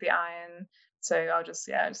taking the iron So I'll just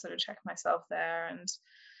sort of check myself there, and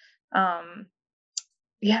um,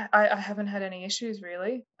 I haven't had any issues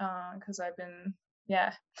really, because I've been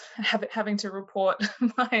having to report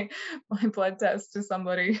my blood test to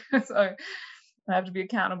somebody, so I have to be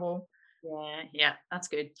accountable. Yeah, that's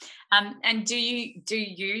good. And do you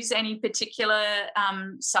use any particular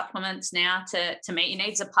supplements now to meet your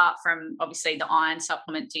needs, apart from obviously the iron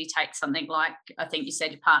supplement? Do you take something like, I think you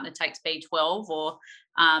said your partner takes B12, or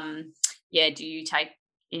do you take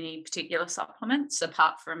any particular supplements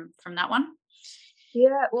apart from that one?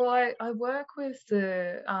 Yeah, well, I work with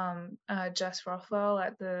the Jess Rothwell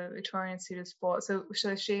at the Victorian Institute of Sport. So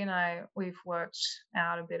she and we've worked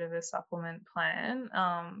out a bit of a supplement plan.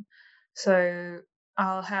 So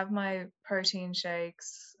I'll have my protein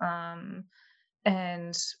shakes, and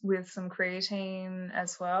with some creatine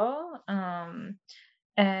as well.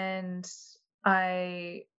 And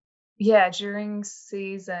I during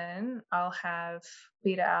season I'll have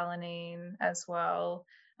beta alanine as well,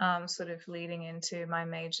 sort of leading into my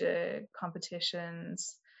major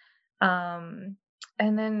competitions. Um,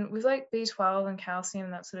 and then with like B12 and calcium,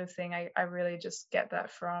 that sort of thing, I really just get that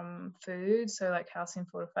from food. So like calcium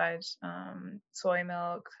fortified soy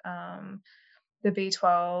milk, the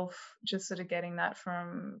B12, just sort of getting that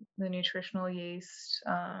from the nutritional yeast,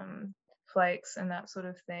 flakes and that sort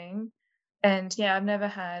of thing. And I've never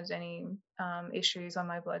had any issues on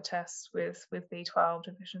my blood tests with B12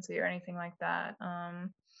 deficiency or anything like that. And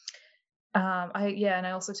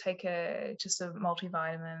I also take just a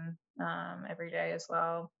multivitamin every day as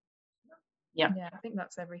well. Yeah. Yeah, I think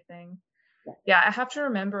that's everything. Yeah, I have to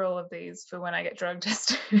remember all of these for when I get drug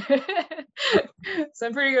tested. So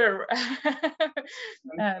I'm pretty good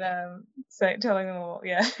at telling them all.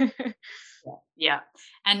 Yeah. Yeah.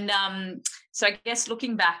 And so I guess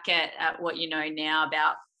looking back at what you know now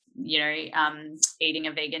about, eating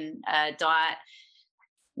a vegan diet,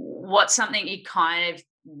 what's something you kind of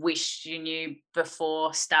wished you knew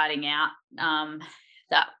before starting out,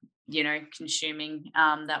 that, consuming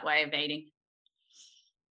that way of eating?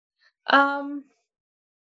 Um,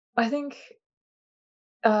 I think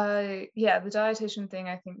the dietitian thing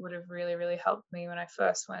I think would have really, really helped me when I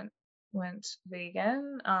first went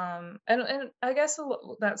vegan. And I guess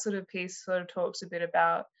that sort of piece sort of talks a bit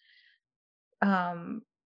about um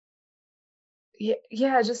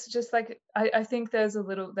just like I think there was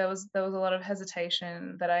a lot of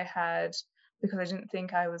hesitation that I had because I didn't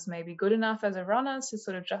think I was maybe good enough as a runner to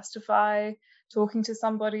sort of justify talking to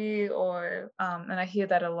somebody, or and I hear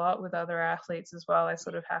that a lot with other athletes as well. I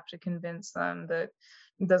sort of have to convince them that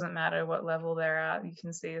it doesn't matter what level they're at, you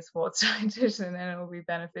can see a sports dietitian and it will be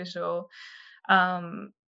beneficial.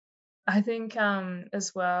 um I think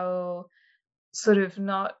as well, sort of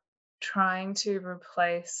not trying to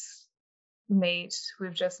replace meat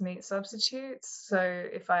with just meat substitutes. So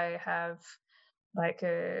if I have like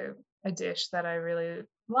a dish that I really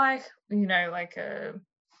like, like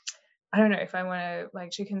I don't know, if I want to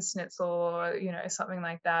like chicken schnitzel or something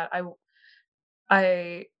like that,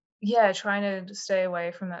 I trying to stay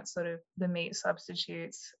away from that sort of the meat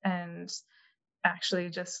substitutes and actually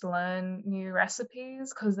just learn new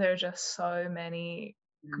recipes, because there are just so many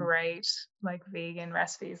great like vegan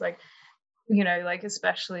recipes, like like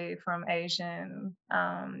especially from Asian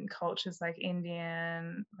cultures, like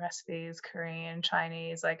Indian recipes, Korean,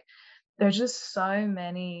 Chinese, like there's just so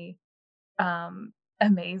many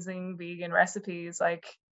amazing vegan recipes, like,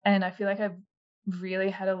 and I feel like I've really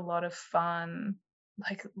had a lot of fun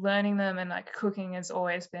like learning them, and like cooking has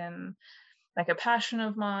always been like a passion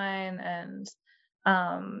of mine. And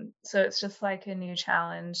so it's just like a new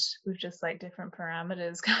challenge with just like different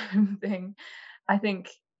parameters kind of thing. I think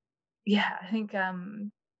I think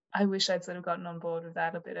I wish I'd sort of gotten on board with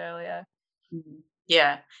that a bit earlier.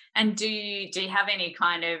 Yeah. And do you have any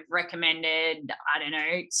kind of recommended, I don't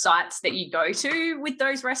know, sites that you go to with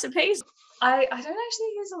those recipes? I don't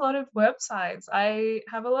actually use a lot of websites. I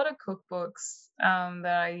have a lot of cookbooks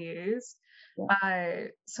that I use.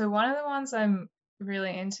 So one of the ones I'm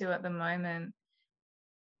really into at the moment,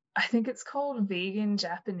 I think it's called Vegan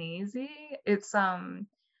Japanesey. It's a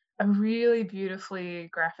really beautifully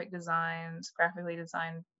graphically designed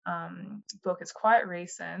book. It's quite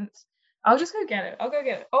recent. I'll just go get it. I'll go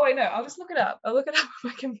get it. Oh wait, no, I'll just look it up. I'll look it up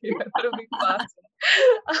on my computer. That'll be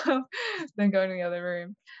faster than going to the other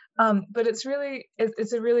room. But it's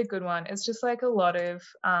a really good one. It's just like a lot of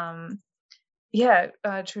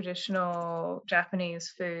traditional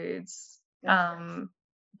Japanese foods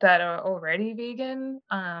that are already vegan,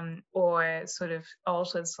 or sort of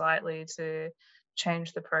altered slightly to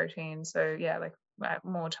change the protein. So like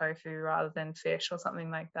more tofu rather than fish or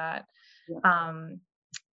something like that.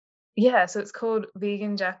 Yeah, so it's called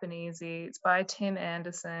Vegan Japanesey. It's by Tim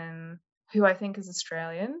Anderson, who I think is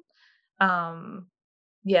Australian. Um,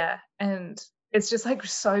 yeah, and it's just like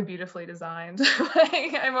so beautifully designed.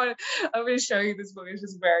 Like I'm gonna show you this book. It's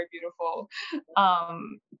just very beautiful.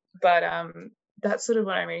 Um, but that's sort of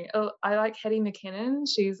what I mean. Oh, I like Hetty McKinnon.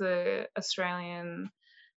 She's a Australian,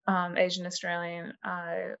 Asian Australian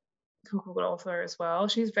cookbook author as well.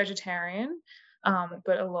 She's vegetarian,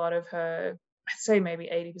 but a lot of her, I'd say maybe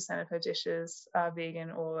 80% of her dishes are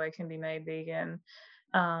vegan or they can be made vegan.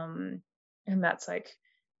 Um, and that's like,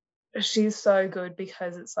 she's so good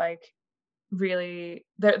because it's like really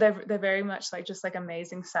they're very much like just like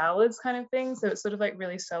amazing salads kind of thing. So it's sort of like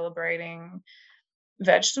really celebrating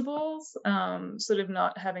vegetables, sort of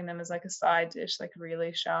not having them as like a side dish, like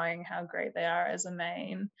really showing how great they are as a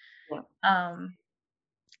main. Yeah.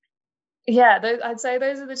 Yeah, I'd say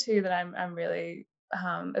those are the two that I'm really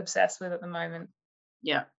obsessed with at the moment.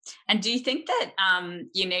 Yeah. And do you think that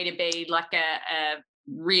you need to be like a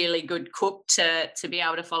really good cook to be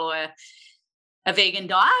able to follow a vegan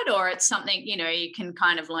diet, or it's something, you know, you can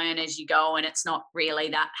kind of learn as you go and it's not really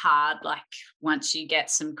that hard? Like once you get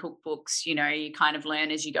some cookbooks, you know, you kind of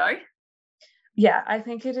learn as you go? Yeah, I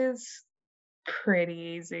think it is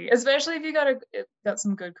pretty easy, especially if you got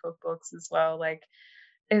some good cookbooks as well. Like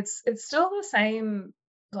it's still the same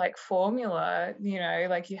like formula, you know,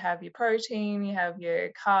 like you have your protein, you have your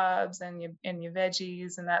carbs and your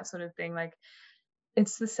veggies and that sort of thing. Like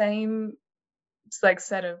it's the same, it's like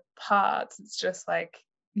set of parts. It's just like,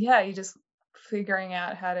 yeah, you just figuring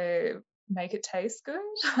out how to make it taste good.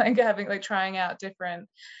 Like having like trying out different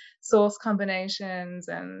sauce combinations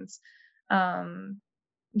and um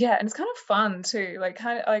yeah, and it's kind of fun too. Like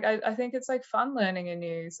kind of like I think it's like fun learning a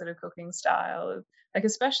new sort of cooking style. Like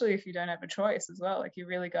especially if you don't have a choice as well. Like you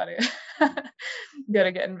really gotta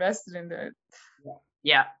gotta get invested into it.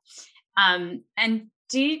 Yeah. And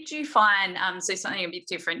did you find so something a bit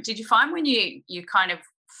different? Did you find when you kind of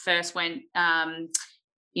first went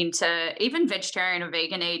into even vegetarian or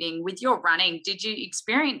vegan eating with your running, did you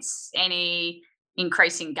experience any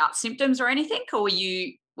increase in gut symptoms or anything, or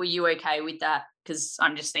were you okay with that? Because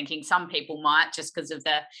I'm just thinking some people might, just because of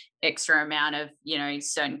the extra amount of, you know,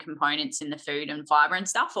 certain components in the food and fiber and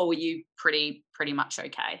stuff, or were you pretty much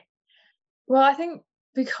okay? Well, I think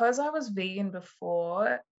because I was vegan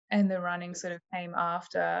before and the running sort of came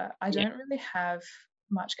after, I Yeah. don't really have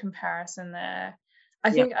much comparison there. I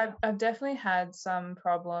Yeah. think I've definitely had some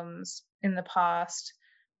problems in the past,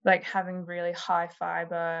 like having really high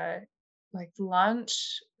fiber, like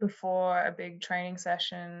lunch before a big training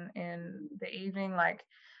session in the evening. Like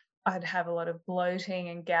I'd have a lot of bloating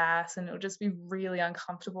and gas, and it would just be really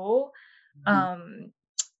uncomfortable. Mhm. Um,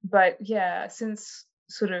 but yeah, since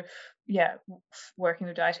sort of yeah working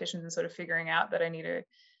with dietitians and sort of figuring out that I need to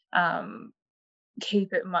um,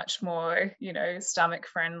 keep it much more, you know, stomach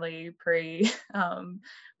friendly pre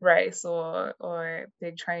race or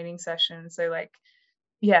big training session. So like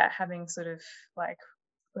yeah, having sort of like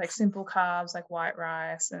simple carbs like white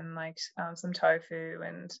rice and like some tofu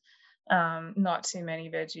and not too many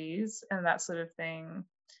veggies and that sort of thing.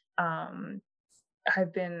 Um,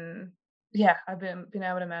 I've been I've been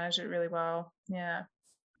able to manage it really well. Yeah.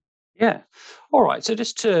 Yeah. All right. So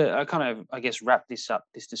just to kind of, I guess, wrap this up,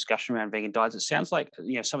 this discussion around vegan diets, it sounds like,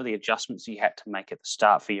 you know, some of the adjustments you had to make at the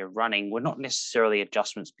start for your running were not necessarily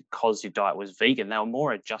adjustments because your diet was vegan. They were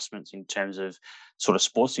more adjustments in terms of sort of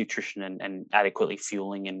sports nutrition and adequately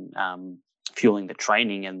fueling and fueling the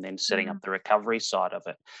training and then setting up Mm. the recovery side of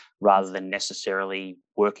it, rather than necessarily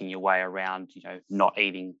working your way around, you know, not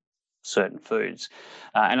eating certain foods.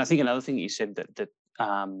 And I think another thing that you said that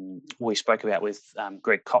we spoke about with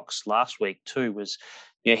Greg Cox last week too was,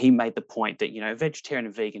 you know, he made the point that, you know, vegetarian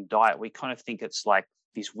and vegan diet, we kind of think it's like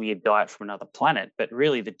this weird diet from another planet, but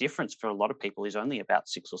really the difference for a lot of people is only about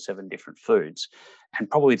 6 or 7 different foods. And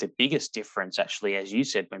probably the biggest difference, actually, as you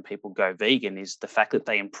said, when people go vegan is the fact that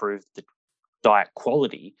they improve the diet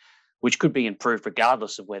quality, which could be improved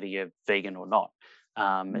regardless of whether you're vegan or not.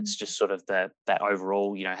 Mm. It's just sort of that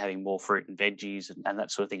overall, you know, having more fruit and veggies and that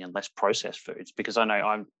sort of thing, and less processed foods. Because I know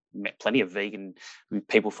I've met plenty of vegan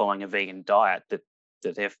people following a vegan diet that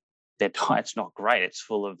their diet's not great. It's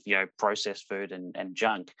full of, you know, processed food and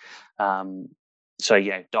junk. Um, so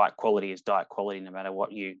yeah, diet quality is diet quality, no matter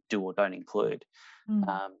what you do or don't include.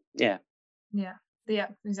 Mm. Yeah. Yeah. Yeah,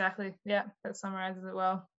 exactly. Yeah, that summarizes it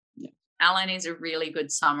well. Alan is a really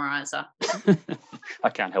good summarizer. I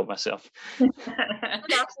can't help myself. Good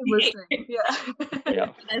actually listening. Yeah. Yeah.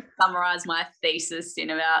 I'm going to summarize my thesis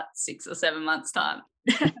in about 6 or 7 months' time.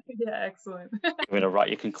 Yeah, excellent. I'm going to write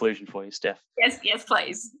your conclusion for you, Steph. Yes,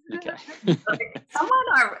 please. Okay.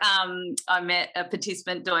 Someone I met, a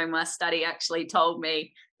participant doing my study, actually told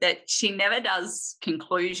me that she never does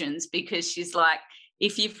conclusions because she's like,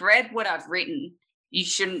 if you've read what I've written, you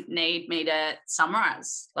shouldn't need me to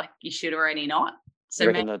summarize. Like, you should already not. So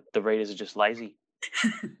you reckon the readers are just lazy?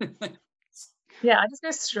 Yeah, I just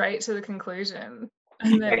go straight to the conclusion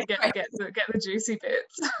and then get the juicy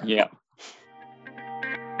bits. Yeah.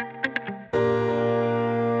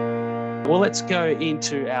 Well, let's go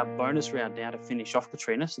into our bonus round now to finish off,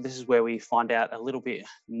 Catriona. So this is where we find out a little bit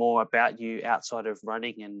more about you outside of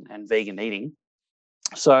running and vegan eating.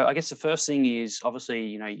 So I guess the first thing is, obviously,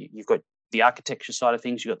 you've got the architecture side of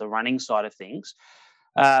things, you've got the running side of things.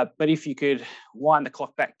 But if you could wind the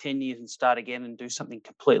clock back 10 years and start again and do something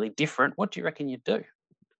completely different, what do you reckon you'd do?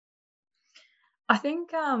 I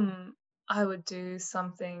think I would do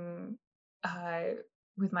something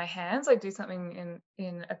with my hands, like do something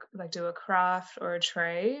do a craft or a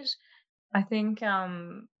trade. I think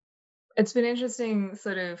it's been interesting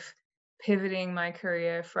sort of pivoting my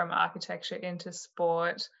career from architecture into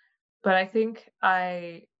sport, but I think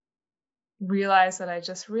I realized that I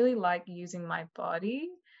just really like using my body.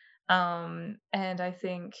 And I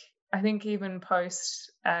think even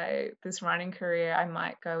post this running career, I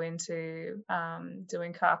might go into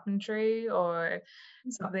doing carpentry or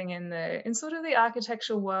something in sort of the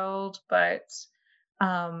architectural world, but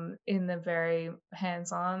in the very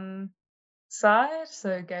hands-on side.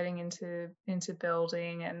 So getting into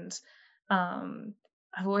building, and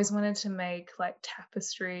I've always wanted to make like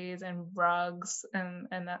tapestries and rugs and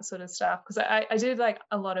that sort of stuff, because I did like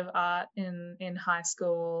a lot of art in high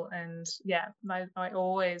school, and yeah, I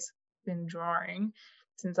always been drawing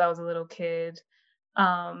since I was a little kid,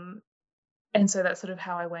 and so that's sort of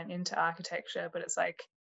how I went into architecture. But it's like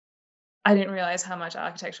I didn't realize how much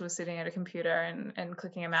architecture was sitting at a computer and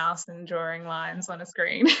clicking a mouse and drawing lines on a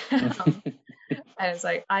screen. And it's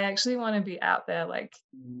like, I actually want to be out there, like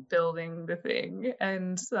building the thing.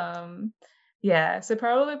 And yeah, so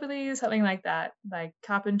probably something like that, like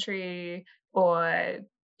carpentry or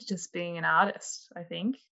just being an artist, I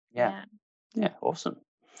think. Yeah, awesome.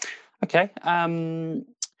 Okay.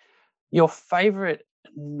 Your favorite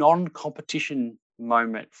non-competition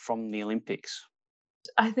moment from the Olympics?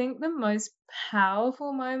 I think the most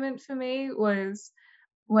powerful moment for me was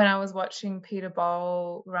when I was watching Peter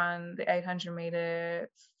Bowl run the 800-meter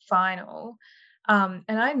final. And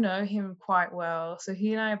I know him quite well. So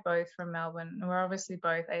he and I are both from Melbourne, and we're obviously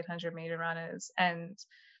both 800-meter runners. And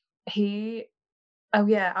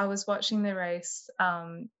I was watching the race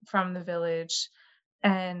from the village,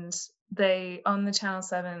 and they, on the Channel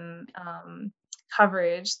 7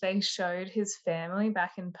 coverage, they showed his family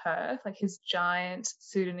back in Perth, like his giant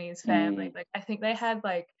Sudanese family. Like I think they had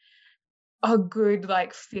like a good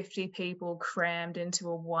like 50 people crammed into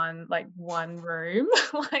one room,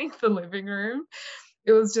 like the living room.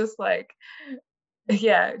 It was just like,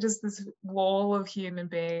 yeah, just this wall of human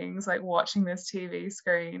beings like watching this TV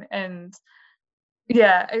screen. And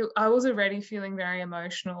yeah, I was already feeling very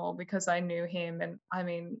emotional because I knew him, and I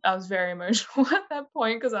mean, I was very emotional at that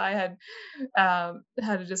point because I had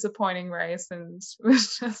had a disappointing race and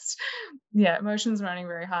was just, yeah, emotions running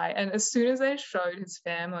very high. And as soon as they showed his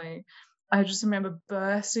family, I just remember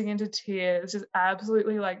bursting into tears, just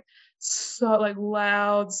absolutely like so like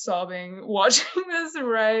loud sobbing watching this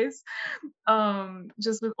race,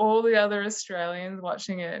 just with all the other Australians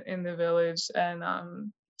watching it in the village.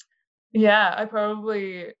 And yeah, I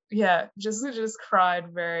probably, yeah, just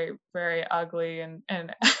cried very, very ugly and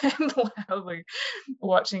and loudly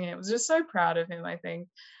watching it. I was just so proud of him, I think.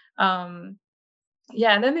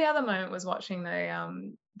 Yeah, and then the other moment was watching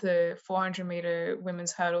the 400-meter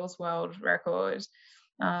women's hurdles world record.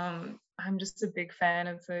 I'm just a big fan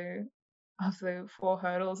of the four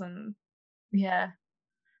hurdles, and yeah,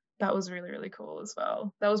 that was really, really cool as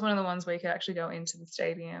well. That was one of the ones where you could actually go into the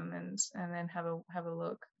stadium and then have a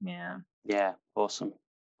look. Yeah. Yeah, awesome.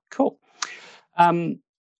 Cool.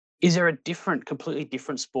 Is there a completely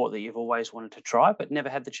different sport that you've always wanted to try but never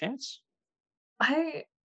had the chance? I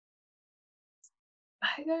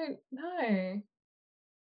don't know.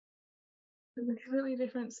 It's a completely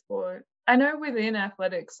different sport. I know within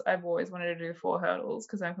athletics, I've always wanted to do four hurdles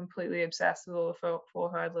because I'm completely obsessed with all the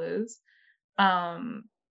four hurdlers.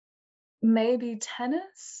 Maybe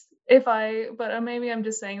tennis, but maybe I'm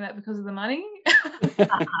just saying that because of the money.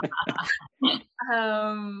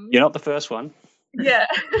 You're not the first one. Yeah.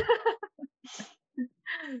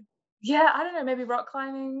 Yeah, I don't know, maybe rock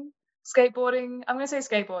climbing, skateboarding. I'm gonna say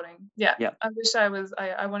skateboarding. Yeah. Yeah. I wish I was.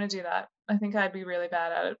 I want to do that. I think I'd be really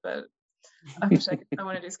bad at it, but I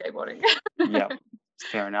want to do skateboarding. Yep.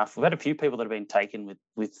 Fair enough. We've had a few people that have been taken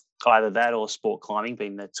with either that or sport climbing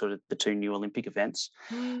being the sort of the two new Olympic events.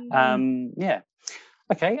 Yeah.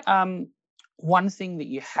 Okay. One thing that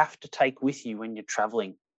you have to take with you when you're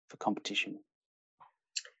traveling for competition.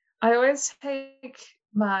 I always take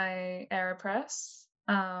my AeroPress,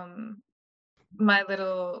 my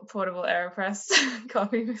little portable AeroPress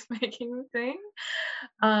coffee making thing.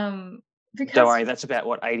 Because Don't worry, that's about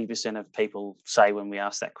what 80% of people say when we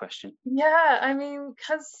ask that question. yeah, I mean,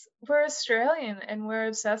 because we're Australian and we're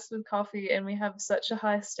obsessed with coffee and we have such a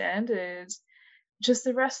high standard. Just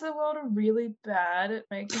the rest of the world are really bad at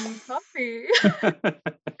making coffee.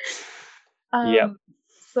 Yep.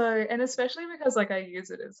 So, and especially because like I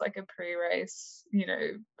use it as like a pre-race,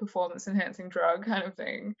 performance enhancing drug kind of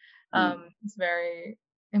thing. It's very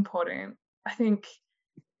important. I think,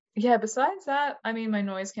 yeah, besides that, I mean, my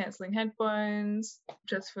noise cancelling headphones,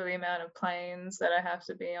 just for the amount of planes that I have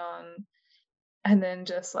to be on, and then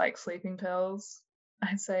just like sleeping pills.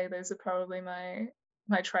 I'd say those are probably my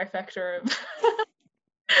trifecta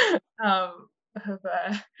of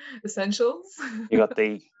essentials. You got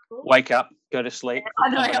the wake up, go to sleep. I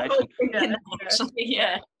know.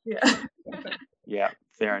 Yeah. Yeah,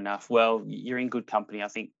 fair enough. Well, you're in good company. I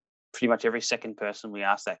think pretty much every second person we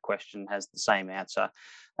ask that question has the same answer.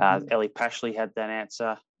 Ellie Pashley had that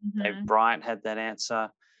answer. Dave Bryant had that answer.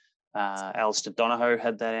 Alistair Donohoe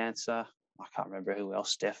had that answer. I can't remember who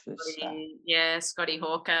else. Steph is. Scotty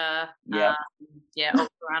Hawker. Yeah. Ultra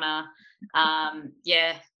runner.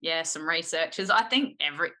 Some researchers. I think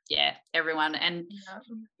everyone. And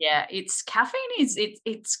it's caffeine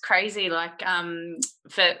it's crazy. Like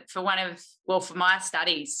for my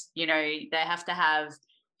studies, they have to have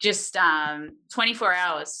just 24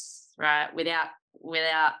 hours right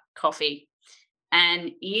without coffee,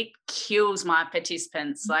 and it kills my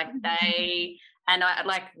participants. Like and I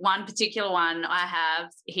like one particular one I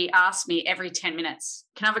have, he asked me every 10 minutes,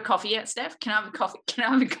 can I have a coffee yet, Steph? Can I have a coffee? Can I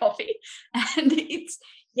have a coffee? And it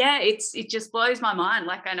just blows my mind.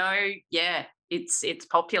 Like, I know, it's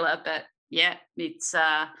popular, but it's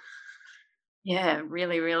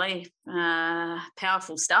really, really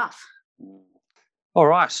powerful stuff. All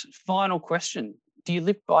right. Final question. Do you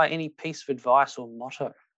live by any piece of advice or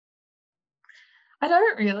motto? I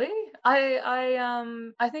don't really.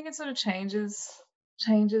 I think it sort of changes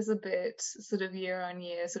a bit, sort of year on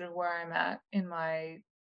year, sort of where I'm at in my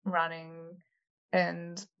running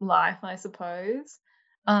and life, I suppose.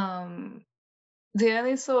 The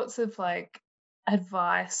only sorts of like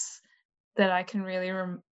advice that I can really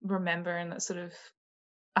remember and that sort of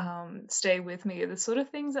stay with me are the sort of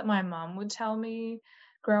things that my mum would tell me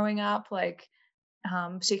growing up, like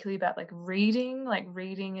particularly about like reading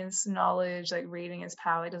is knowledge, like reading is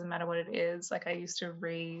power. It doesn't matter what it is. Like I used to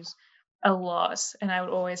read a lot, and I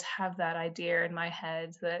would always have that idea in my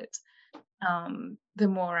head that the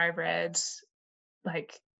more I read,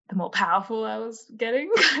 like the more powerful I was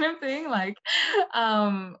getting, kind of thing. Like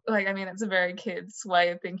I mean, it's a very kid's way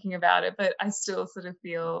of thinking about it, but I still sort of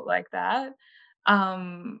feel like that.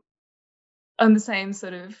 On the same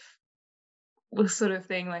sort of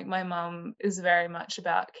thing, like my mum is very much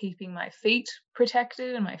about keeping my feet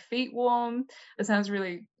protected and my feet warm. It sounds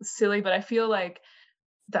really silly, but I feel like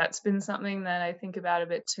that's been something that I think about a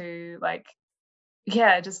bit too, like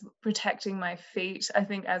just protecting my feet. I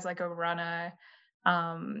think as like a runner,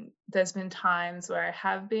 there's been times where I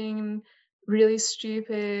have been really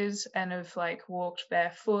stupid and have like walked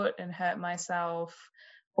barefoot and hurt myself,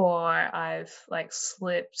 or I've like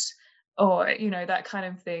slipped, or that kind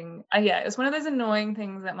of thing. It's one of those annoying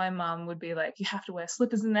things that my mum would be like, you have to wear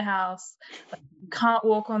slippers in the house, like you can't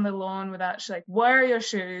walk on the lawn without, she's like, where are your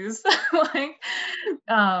shoes? Like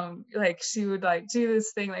she would like do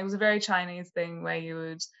this thing, like, it was a very Chinese thing where you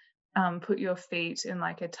would put your feet in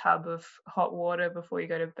like a tub of hot water before you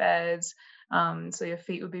go to bed, so your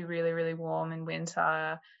feet would be really, really warm in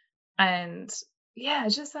winter. And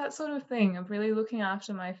just that sort of thing of really looking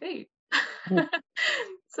after my feet.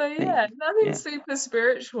 So nothing super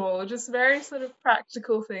spiritual, just very sort of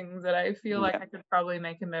practical things that I feel like I could probably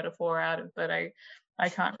make a metaphor out of, but I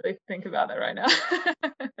can't really think about that right now.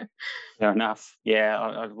 Fair enough. Yeah,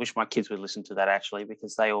 I wish my kids would listen to that actually,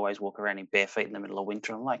 because they always walk around in bare feet in the middle of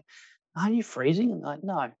winter. I'm like, aren't you freezing? And they're like,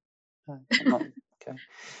 no, I'm not. Okay,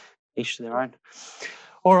 each to their own.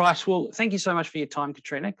 All right. Well, thank you so much for your time,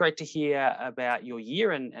 Catriona. Great to hear about your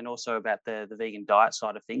year and also about the vegan diet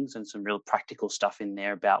side of things, and some real practical stuff in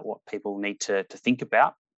there about what people need to think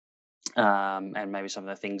about, and maybe some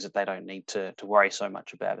of the things that they don't need to worry so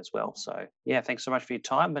much about as well. So, thanks so much for your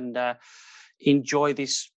time, and enjoy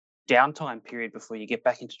this downtime period before you get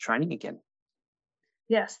back into training again.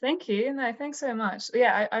 Yes, thank you. No, thanks so much.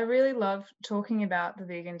 Yeah, I really love talking about the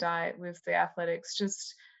vegan diet with the athletics.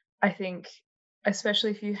 Just, I think,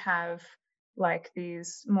 especially if you have like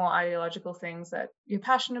these more ideological things that you're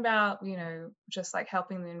passionate about, just like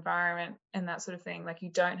helping the environment and that sort of thing, like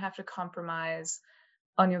you don't have to compromise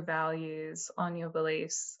on your values, on your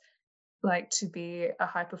beliefs, like to be a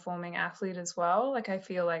high performing athlete as well. Like I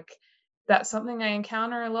feel like that's something I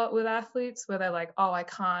encounter a lot with athletes where they're like, oh, I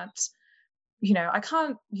can't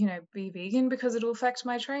be vegan because it'll affect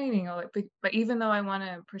my training, or like, but even though I want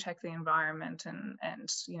to protect the environment and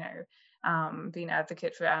be an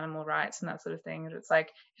advocate for animal rights and that sort of thing, it's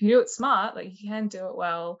like if you do it smart, like you can do it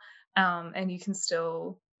well, and you can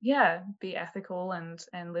still, be ethical and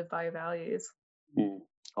live by your values.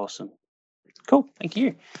 Awesome. Cool. Thank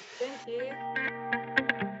you. Thank you.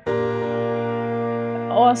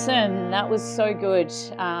 Awesome. That was so good.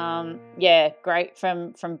 Great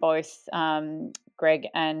from both Greg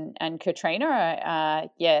and Catriona.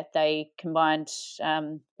 They combined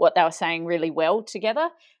what they were saying really well together,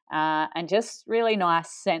 and just really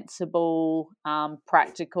nice, sensible,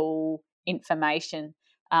 practical information.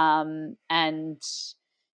 There's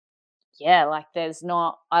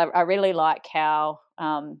not. I really like how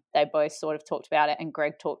they both sort of talked about it, and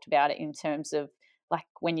Greg talked about it in terms of like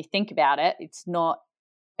when you think about it, it's not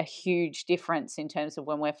a huge difference in terms of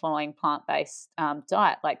when we're following plant-based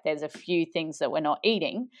diet. Like there's a few things that we're not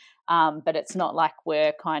eating, but it's not like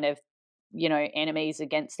we're kind of, enemies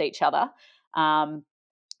against each other. And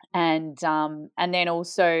then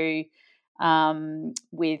also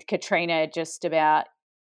with Catriona, just about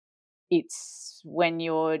it's when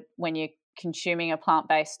you're consuming a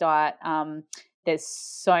plant-based diet, there's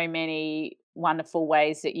so many wonderful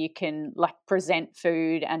ways that you can like present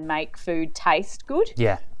food and make food taste good.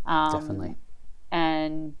 Yeah, definitely.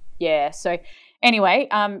 And so anyway,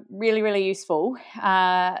 really, really useful.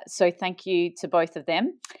 So thank you to both of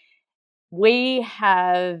them. We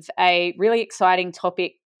have a really exciting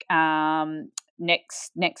topic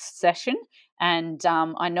next session, and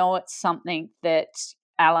I know it's something that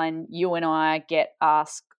Alan, you and I get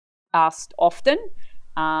asked often.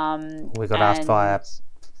 We got asked via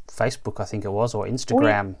Facebook, I think it was, or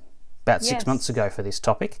Instagram about 6 months ago for this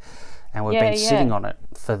topic, and we've been sitting on it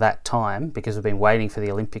for that time because we've been waiting for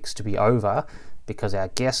the Olympics to be over, because our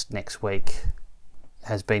guest next week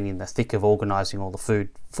has been in the thick of organising all the food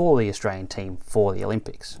for the Australian team for the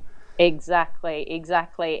Olympics. Exactly.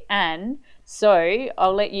 And so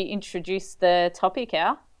I'll let you introduce the topic,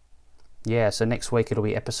 Al. Yeah, so next week it'll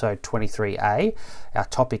be episode 23A. Our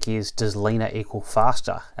topic is, does leaner equal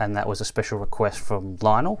faster? And that was a special request from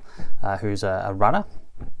Lionel, who's a runner,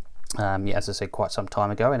 as I said, quite some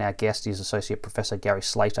time ago. And our guest is Associate Professor Gary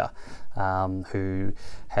Slater, who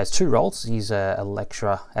has two roles. He's a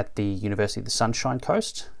lecturer at the University of the Sunshine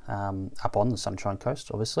Coast, up on the Sunshine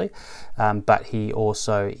Coast, obviously. But he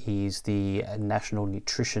also is the National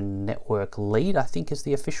Nutrition Network Lead, I think is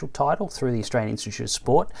the official title, through the Australian Institute of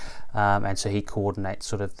Sport. And so he coordinates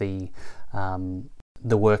sort of the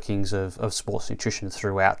workings of sports nutrition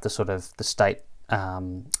throughout the sort of the state,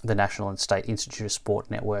 the National and State Institute of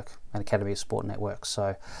Sport Network and Academy of Sport Network.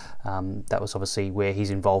 So that was obviously where his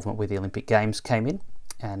involvement with the Olympic Games came in.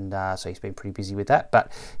 And so he's been pretty busy with that.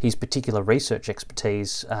 But his particular research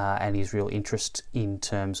expertise and his real interest in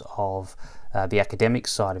terms of the academic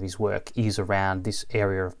side of his work is around this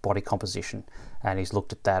area of body composition. And he's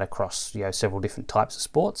looked at that across several different types of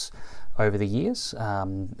sports over the years.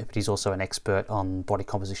 But he's also an expert on body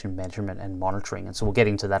composition measurement and monitoring. And so we'll get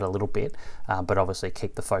into that a little bit, but obviously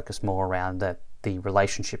keep the focus more around the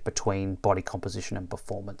relationship between body composition and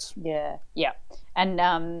performance. Yeah.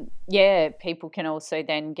 And people can also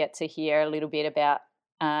then get to hear a little bit about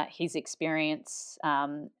his experience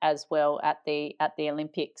as well at the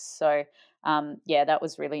Olympics. So that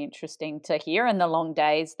was really interesting to hear, and the long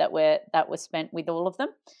days that were spent with all of them.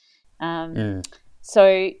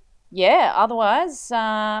 So otherwise,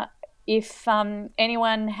 if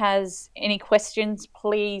anyone has any questions,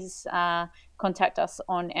 please contact us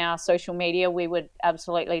on our social media. We would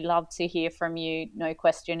absolutely love to hear from you. No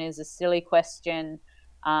question is a silly question.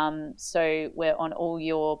 So we're on all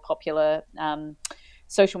your popular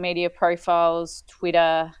social media profiles,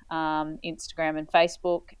 Twitter, Instagram and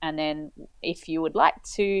Facebook. And then if you would like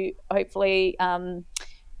to hopefully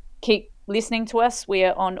keep listening to us, we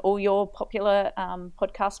are on all your popular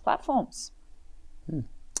podcast platforms.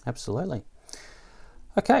 Absolutely.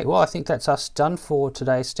 Okay, well, I think that's us done for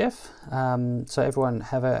today, Steph. So everyone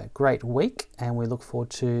have a great week, and we look forward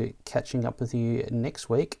to catching up with you next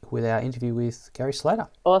week with our interview with Gary Slater.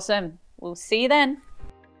 Awesome. We'll see you then.